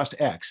going to cost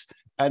X.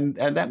 And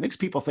that makes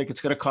people think it's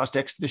going to cost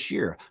X this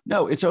year.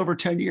 No, it's over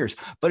 10 years.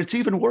 But it's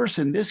even worse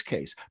in this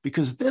case,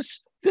 because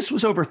this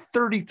was over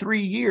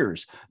 33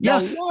 years.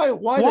 Yes. Now,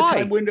 why the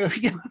time window?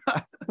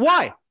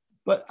 Why?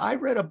 But I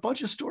read a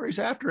bunch of stories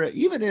after it,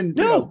 even in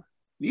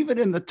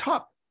the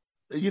top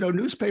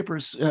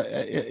newspapers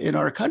in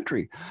our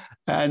country,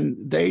 and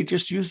they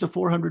just use the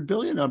 400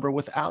 billion number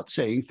without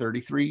saying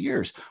 33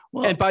 years.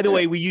 Well, and by the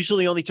way, we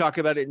usually only talk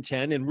about it in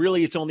 10, and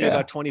really it's only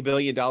about $20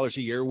 billion a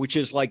year, which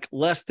is like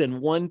less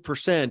than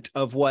 1%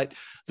 of what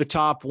the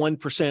top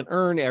 1%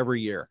 earn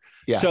every year.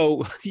 Yeah.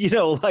 So,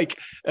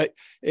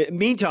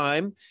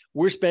 meantime,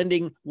 we're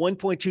spending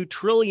 $1.2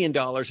 trillion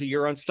a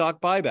year on stock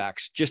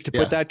buybacks just to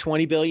put that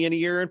 20 billion a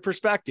year in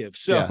perspective.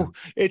 So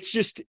it's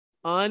just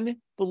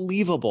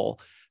unbelievable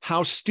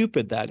how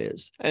stupid that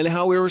is and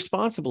how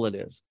irresponsible it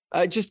is.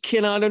 I just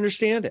cannot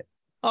understand it.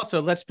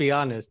 Also, let's be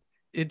honest.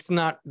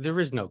 There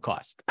is no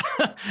cost.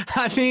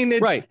 I mean,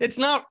 it's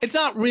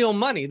not real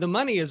money. The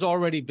money has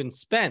already been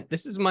spent.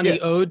 This is money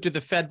owed to the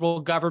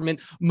federal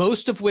government,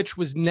 most of which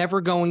was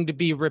never going to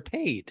be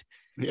repaid.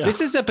 Yeah.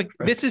 This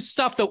is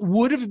stuff that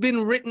would have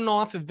been written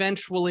off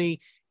eventually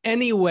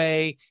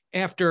anyway,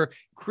 after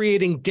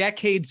creating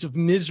decades of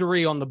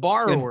misery on the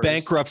borrowers and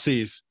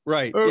bankruptcies.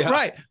 Right.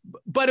 Right.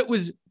 But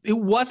it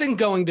wasn't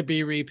going to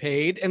be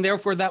repaid, and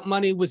therefore that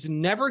money was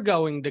never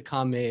going to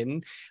come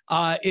in.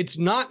 It's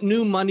not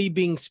new money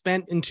being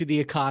spent into the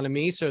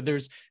economy. So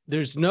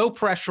there's no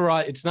pressure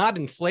on, it's not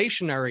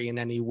inflationary in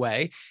any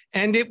way,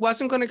 and it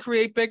wasn't going to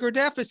create bigger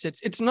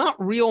deficits. It's not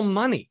real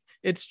money.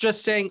 It's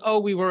just saying, oh,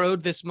 we were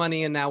owed this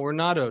money and now we're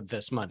not owed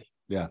this money.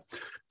 Yeah.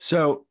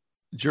 So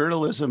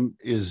journalism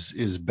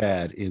is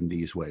bad in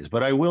these ways.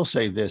 But I will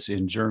say this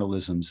in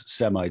journalism's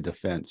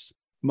semi-defense.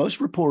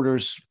 Most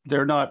reporters,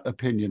 they're not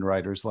opinion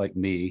writers like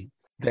me.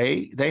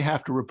 They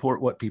have to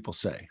report what people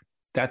say.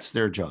 That's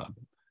their job.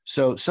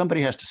 So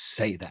somebody has to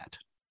say that,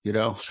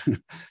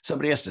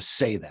 somebody has to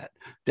say that.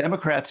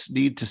 Democrats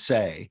need to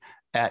say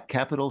at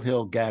Capitol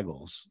Hill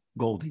gaggles,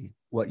 Goldie,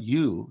 what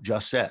you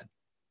just said,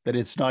 that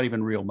it's not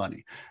even real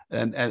money,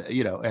 and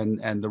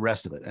the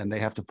rest of it. And they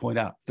have to point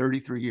out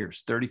 33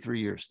 years.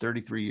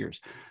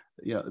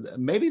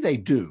 Maybe they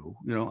do.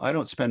 I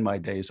don't spend my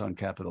days on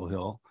Capitol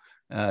Hill,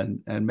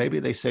 and maybe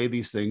they say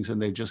these things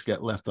and they just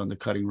get left on the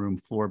cutting room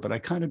floor. But I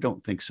kind of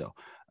don't think so.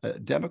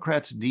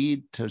 Democrats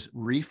need to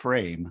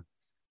reframe.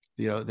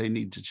 They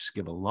need to just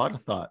give a lot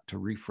of thought to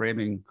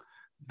reframing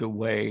the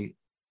way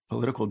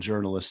political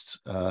journalists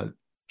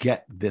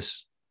get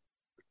this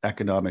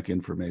economic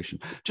information,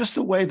 just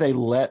the way they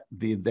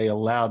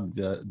allowed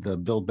the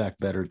Build Back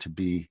Better to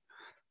be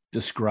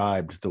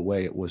described the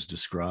way it was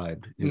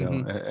described,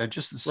 and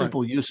just the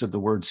simple use of the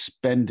word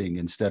spending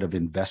instead of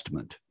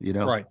investment,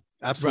 Right.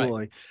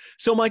 Absolutely. Right.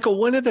 So, Michael,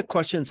 one of the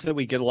questions that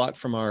we get a lot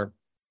from our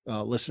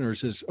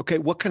listeners is, okay,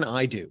 what can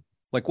I do?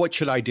 Like, what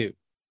should I do?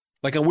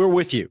 Like, and we're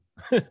with you.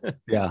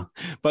 Yeah.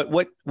 But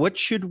what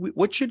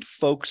should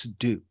folks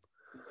do?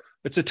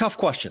 It's a tough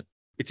question.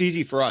 It's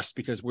easy for us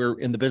because we're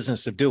in the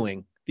business of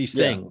doing these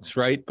things,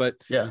 right? But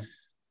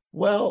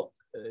well,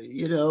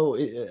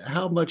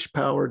 how much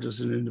power does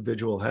an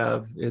individual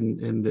have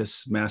in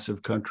this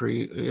massive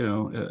country?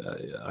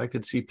 I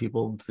could see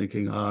people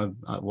thinking,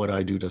 what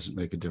I do doesn't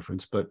make a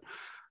difference. But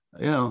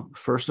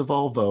first of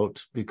all,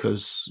 vote,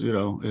 because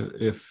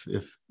if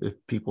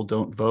people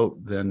don't vote,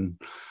 then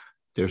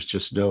there's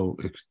just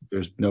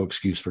there's no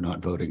excuse for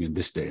not voting in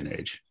this day and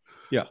age.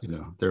 Yeah.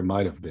 There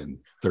might have been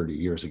 30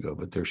 years ago,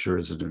 but there sure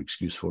isn't an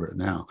excuse for it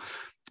now.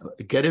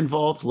 Get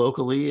involved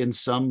locally in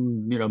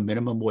some,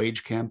 minimum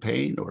wage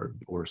campaign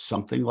or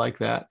something like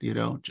that.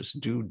 Just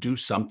do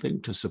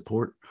something to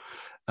support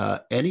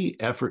any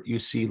effort you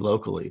see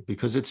locally,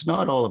 because it's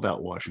not all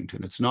about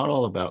Washington. It's not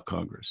all about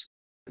Congress.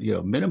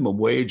 Minimum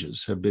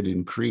wages have been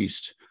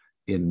increased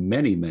in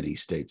many, many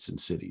states and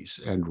cities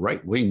and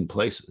right-wing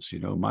places.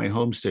 My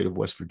home state of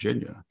West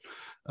Virginia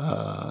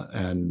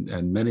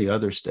and many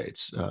other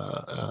states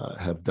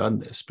have done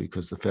this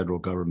because the federal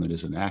government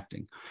is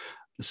enacting.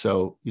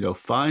 So,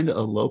 find a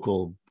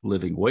local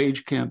living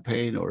wage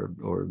campaign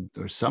or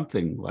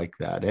something like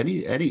that.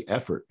 Any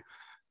effort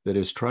that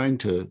is trying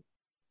to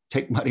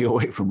take money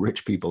away from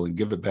rich people and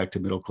give it back to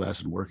middle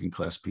class and working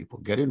class people.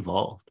 Get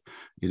involved.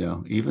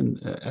 Even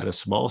at a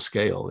small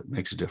scale, it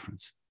makes a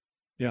difference.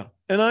 Yeah.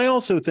 And I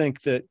also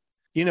think that,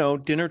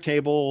 dinner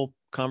table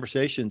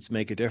conversations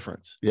make a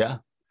difference. Yeah.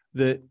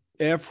 That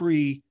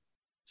every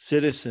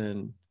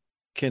citizen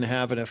can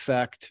have an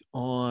effect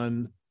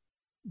on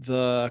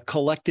the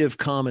collective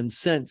common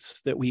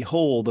sense that we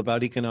hold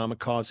about economic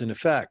cause and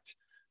effect.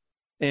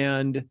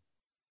 And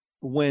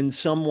when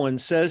someone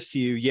says to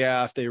you,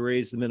 yeah, if they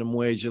raise the minimum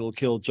wage, it'll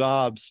kill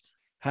jobs,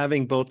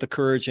 having both the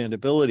courage and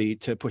ability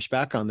to push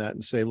back on that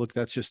and say, look,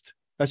 that's just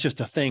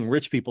a thing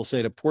rich people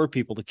say to poor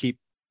people to keep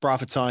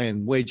profits high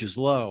and wages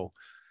low.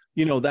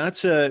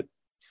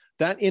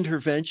 That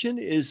intervention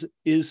is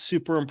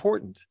super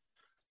important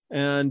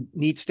and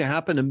needs to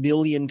happen 1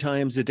 million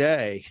times a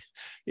day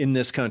in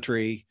this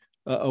country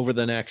over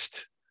the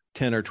next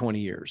 10 or 20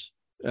 years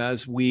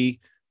as we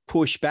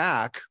push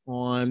back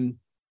on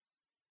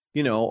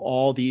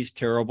all these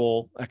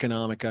terrible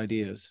economic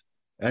ideas.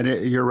 And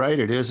you're right.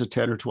 It is a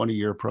 10 or 20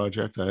 year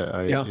project.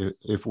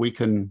 If we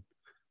can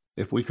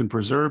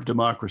preserve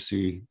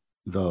democracy,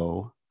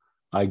 though,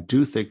 I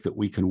do think that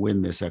we can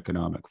win this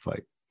economic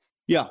fight.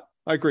 Yeah,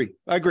 I agree.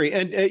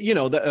 And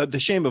the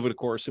shame of it, of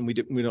course, and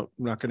we're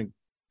not going to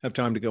have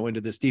time to go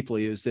into this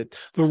deeply, is that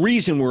the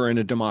reason we're in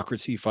a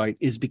democracy fight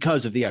is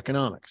because of the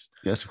economics.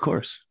 Yes, of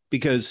course.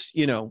 Because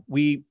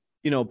we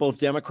both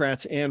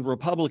Democrats and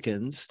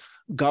Republicans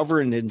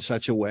governed in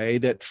such a way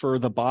that for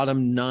the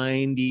bottom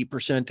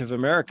 90% of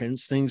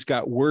Americans, things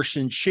got worse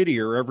and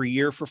shittier every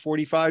year for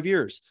 45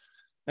 years.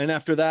 And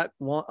after that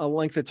a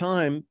length of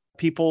time,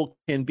 people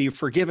can be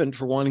forgiven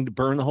for wanting to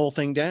burn the whole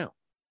thing down.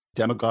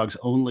 Demagogues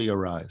only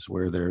arise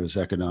where there is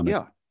economic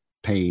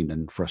pain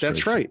and frustration.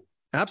 That's right.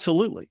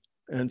 Absolutely.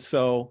 And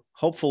so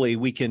hopefully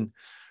we can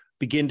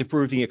begin to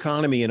prove the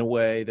economy in a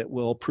way that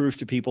will prove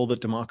to people that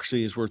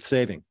democracy is worth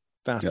saving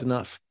fast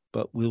enough.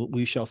 But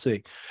we shall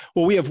see.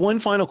 Well, we have one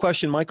final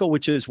question, Michael,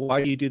 which is,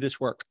 why do you do this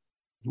work?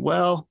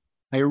 Well,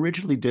 I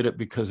originally did it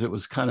because it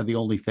was kind of the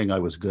only thing I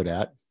was good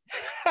at.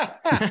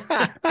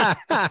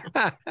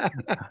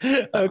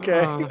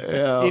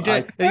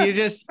 Okay.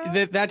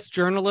 That's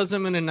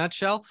journalism in a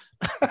nutshell.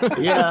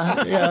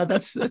 yeah,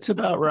 that's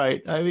about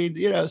right. I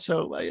mean,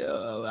 so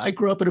I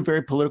grew up in a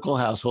very political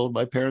household.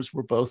 My parents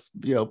were both,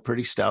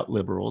 pretty stout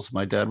liberals.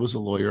 My dad was a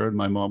lawyer and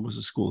my mom was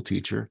a school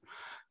teacher.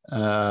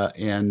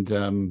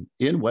 And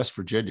in West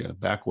Virginia,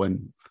 back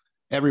when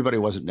everybody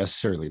wasn't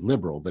necessarily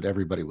liberal, but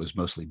everybody was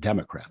mostly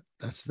Democrat.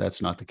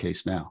 That's not the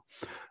case now.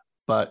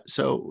 But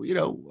so,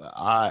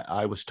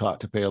 I was taught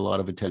to pay a lot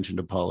of attention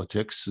to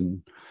politics,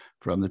 and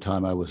from the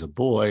time I was a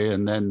boy.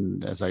 And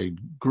then as I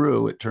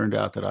grew, it turned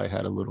out that I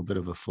had a little bit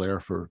of a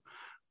flair for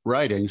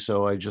writing.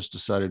 So I just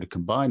decided to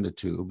combine the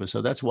two. But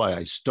so that's why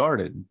I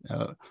started.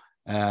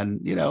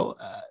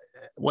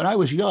 When I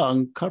was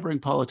young, covering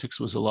politics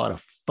was a lot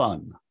of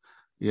fun.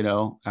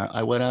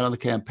 I went out on the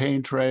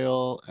campaign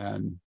trail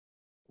and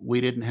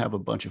we didn't have a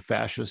bunch of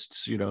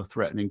fascists,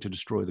 threatening to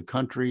destroy the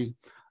country.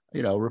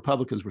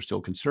 Republicans were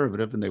still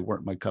conservative and they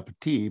weren't my cup of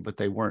tea, but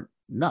they weren't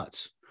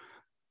nuts.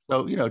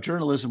 So,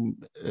 journalism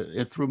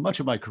through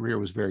much of my career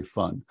was very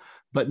fun,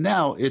 but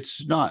now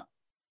it's not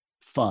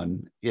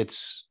fun.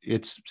 It's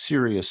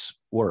serious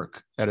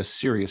work at a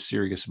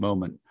serious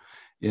moment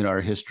in our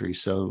history.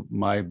 So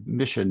my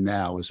mission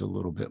now is a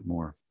little bit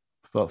more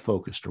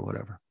focused or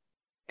whatever.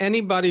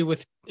 Anybody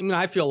with,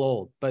 I feel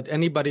old, but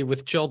anybody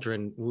with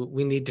children,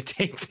 we need to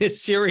take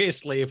this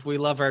seriously if we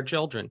love our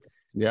children.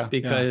 Yeah.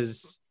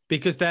 Because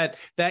that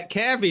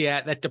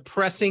caveat, that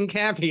depressing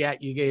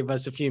caveat you gave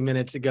us a few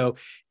minutes ago,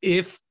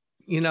 if,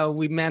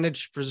 we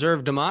manage to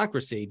preserve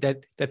democracy,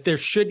 that there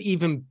should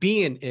even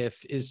be an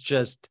if is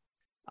just,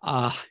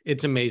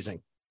 it's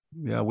amazing.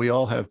 Yeah, we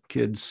all have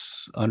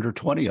kids under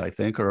 20, I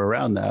think, or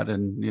around that.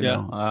 And,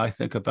 I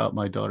think about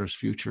my daughter's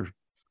future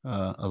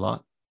a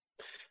lot.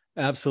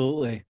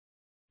 Absolutely.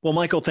 Well,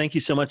 Michael, thank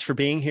you so much for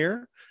being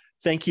here.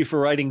 Thank you for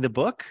writing the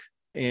book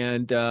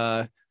and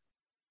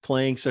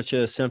playing such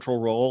a central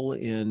role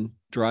in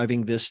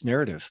driving this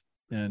narrative,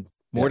 and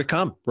more to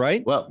come,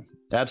 right? Well,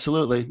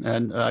 absolutely.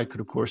 And I could,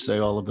 of course, say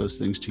all of those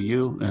things to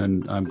you.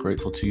 And I'm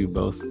grateful to you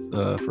both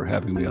for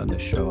having me on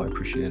this show. I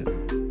appreciate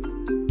it.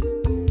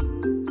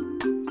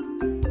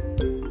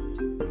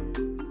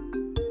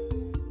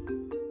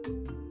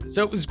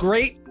 So it was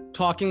great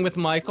talking with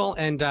Michael,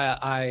 and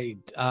I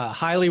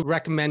highly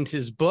recommend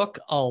his book.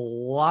 A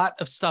lot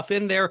of stuff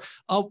in there.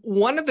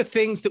 One of the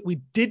things that we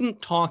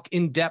didn't talk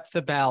in depth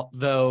about,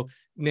 though,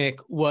 Nick,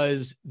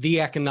 was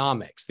the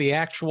economics, the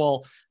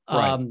actual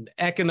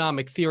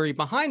economic theory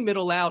behind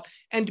Middle Out.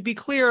 And to be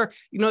clear,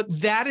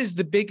 that is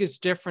the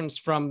biggest difference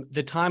from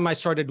the time I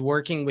started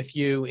working with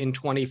you in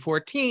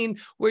 2014,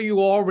 where you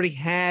already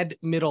had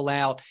Middle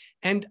Out.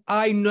 And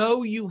I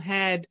know you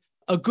had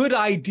a good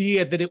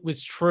idea that it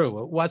was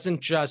true. It wasn't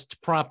just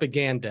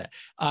propaganda.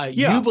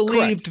 You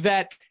believed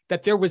that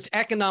there was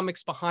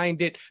economics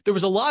behind it. There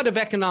was a lot of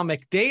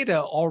economic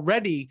data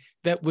already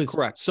that was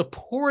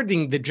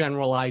supporting the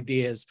general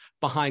ideas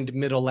behind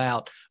Middle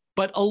Out.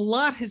 But a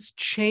lot has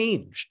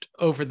changed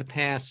over the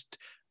past,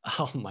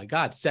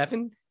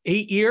 7,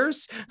 8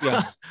 years.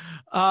 Yeah.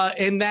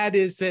 And that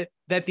is that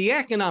the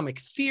economic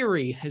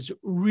theory has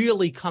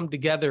really come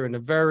together in a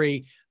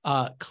very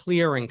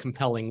clear and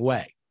compelling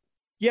way.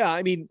 Yeah,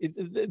 I mean,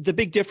 the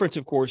big difference,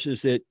 of course,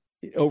 is that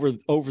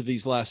over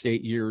these last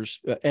 8 years,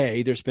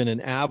 there's been an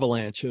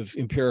avalanche of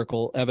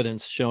empirical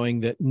evidence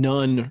showing that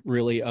none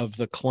really of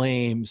the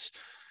claims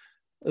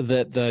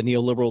that the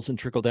neoliberals and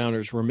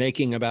trickle-downers were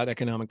making about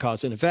economic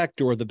cause and effect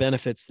or the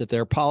benefits that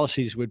their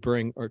policies would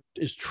bring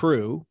is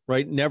true,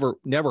 right? Never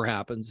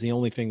happens. The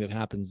only thing that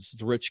happens is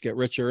the rich get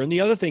richer. And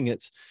the other thing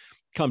that's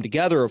come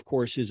together, of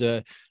course, is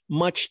a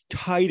much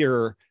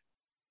tighter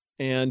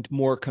and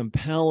more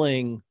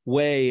compelling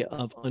way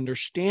of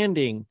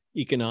understanding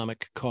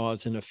economic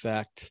cause and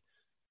effect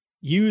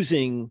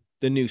using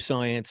the new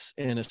science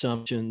and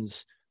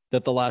assumptions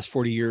that the last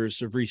 40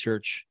 years of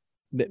research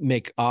that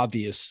make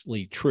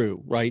obviously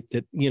true, right?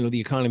 That, the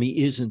economy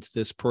isn't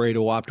this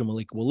Pareto optimal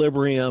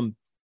equilibrium.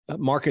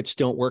 Markets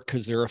don't work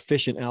because they're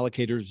efficient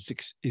allocators of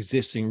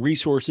existing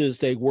resources.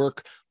 They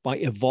work by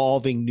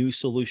evolving new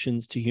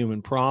solutions to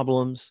human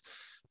problems.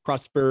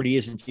 Prosperity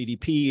isn't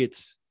GDP,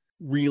 it's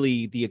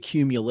really the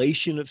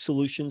accumulation of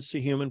solutions to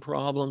human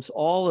problems.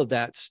 All of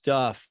that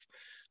stuff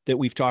that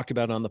we've talked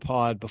about on the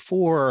pod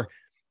before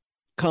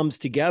comes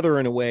together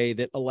in a way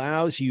that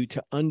allows you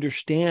to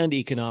understand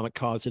economic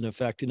cause and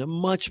effect in a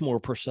much more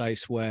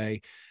precise way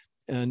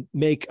and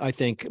make, I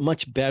think,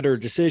 much better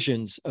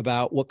decisions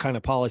about what kind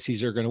of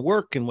policies are going to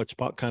work and which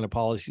kind of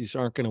policies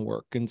aren't going to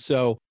work. And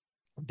so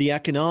the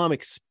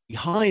economics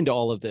behind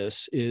all of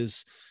this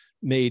is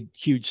made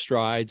huge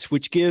strides,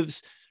 which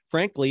gives,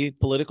 frankly,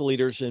 political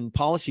leaders and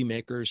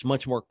policymakers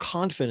much more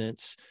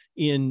confidence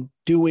in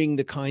doing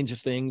the kinds of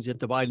things that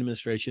the Biden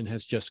administration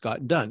has just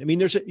gotten done. I mean,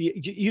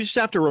 you just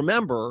have to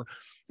remember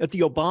that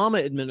the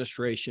Obama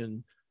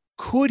administration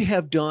could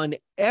have done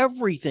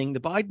everything the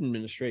Biden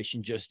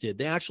administration just did.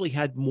 They actually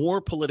had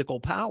more political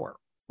power,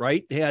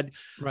 right? They had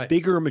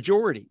bigger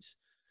majorities,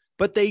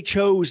 but they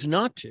chose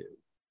not to,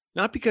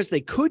 not because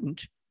they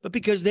couldn't, but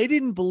because they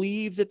didn't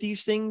believe that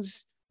these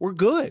things were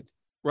good.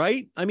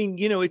 Right. I mean,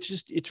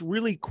 it's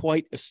really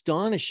quite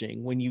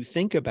astonishing when you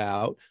think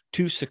about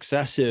two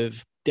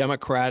successive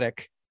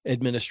Democratic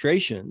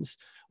administrations,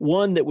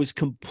 one that was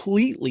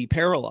completely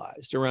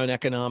paralyzed around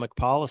economic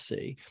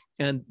policy,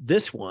 and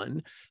this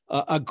one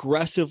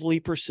aggressively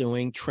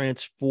pursuing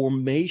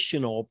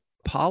transformational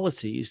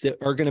policies that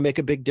are going to make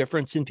a big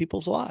difference in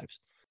people's lives.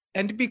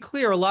 And to be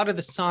clear, a lot of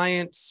the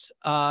science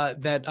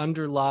that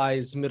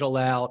underlies Middle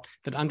Out,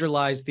 that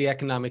underlies the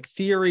economic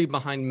theory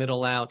behind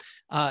Middle Out,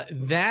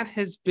 that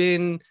has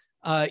been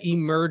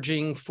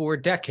emerging for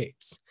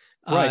decades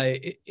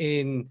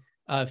in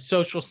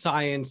social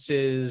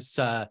sciences,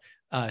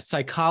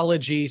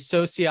 psychology,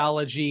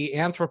 sociology,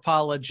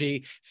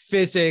 anthropology,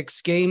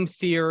 physics, game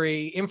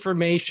theory,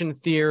 information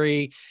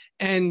theory.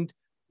 And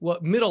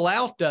what Middle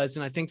Out does,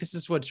 and I think this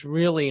is what's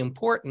really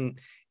important,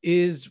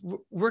 is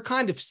we're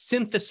kind of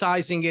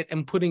synthesizing it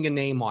and putting a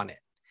name on it.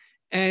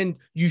 And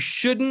you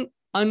shouldn't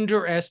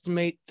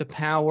underestimate the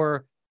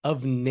power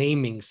of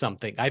naming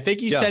something. I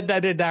think you said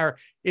that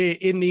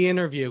in the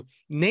interview.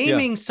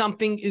 Naming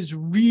something is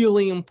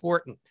really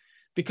important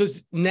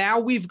because now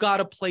we've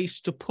got a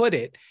place to put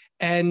it.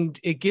 And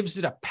it gives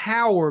it a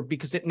power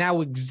because it now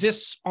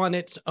exists on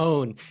its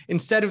own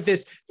instead of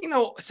this,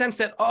 sense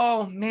that,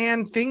 oh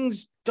man,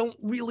 things don't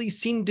really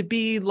seem to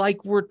be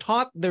like we're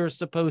taught they're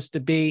supposed to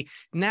be.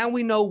 Now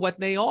we know what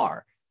they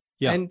are.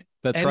 Yeah, and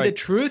right. The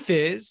truth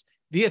is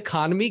the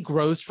economy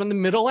grows from the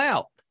middle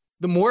out.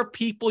 The more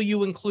people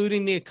you include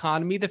in the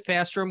economy, the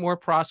faster and more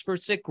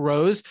prosperous it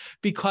grows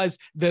because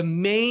the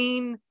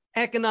main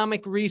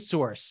economic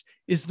resource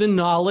is the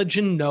knowledge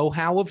and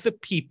know-how of the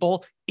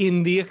people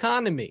in the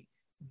economy.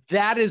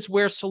 That is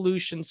where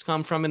solutions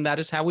come from, and that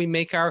is how we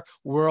make our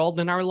world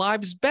and our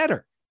lives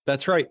better.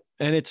 That's right.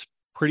 And it's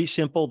pretty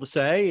simple to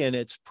say, and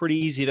it's pretty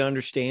easy to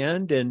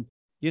understand. And,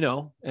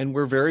 and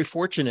we're very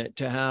fortunate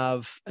to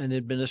have an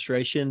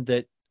administration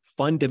that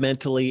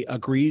fundamentally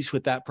agrees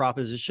with that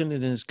proposition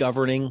and is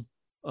governing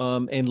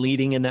and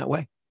leading in that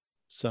way.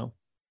 So,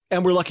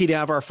 and we're lucky to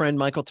have our friend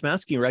Michael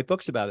Tomasky write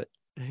books about it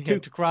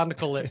to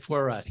chronicle it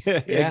for us.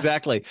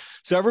 Exactly.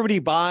 So everybody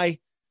buy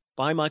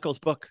Michael's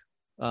book.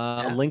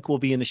 A link will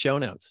be in the show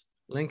notes.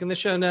 Link in the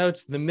show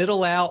notes. The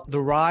Middle Out,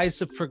 the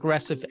rise of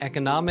progressive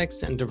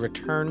economics and a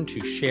return to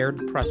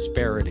shared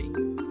prosperity.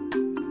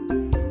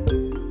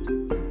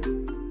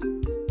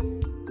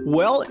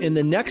 Well, in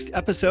the next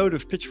episode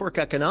of Pitchfork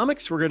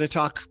Economics, we're going to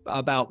talk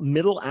about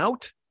middle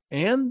out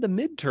and the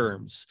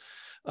midterms.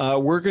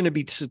 We're going to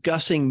be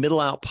discussing middle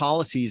out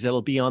policies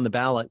that'll be on the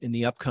ballot in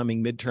the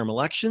upcoming midterm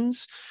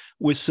elections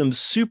with some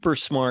super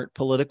smart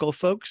political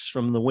folks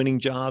from the Winning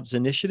Jobs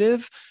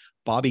Initiative,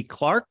 Bobby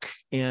Clark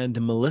and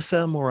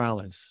Melissa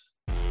Morales.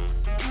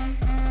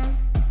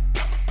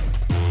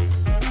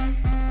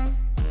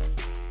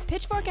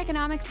 Pitchfork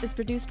Economics is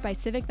produced by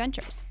Civic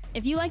Ventures.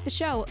 If you like the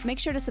show, make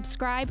sure to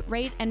subscribe,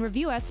 rate, and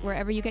review us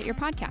wherever you get your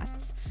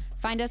podcasts.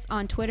 Find us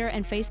on Twitter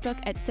and Facebook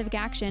at Civic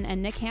Action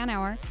and Nick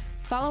Hanauer.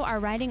 Follow our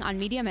writing on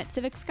Medium at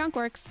Civic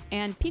Skunkworks,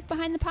 and peek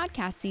behind the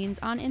podcast scenes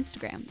on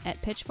Instagram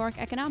at Pitchfork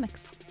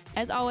Economics.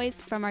 As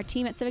always, from our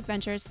team at Civic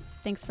Ventures,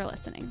 thanks for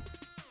listening.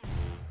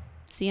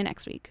 See you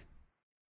next week.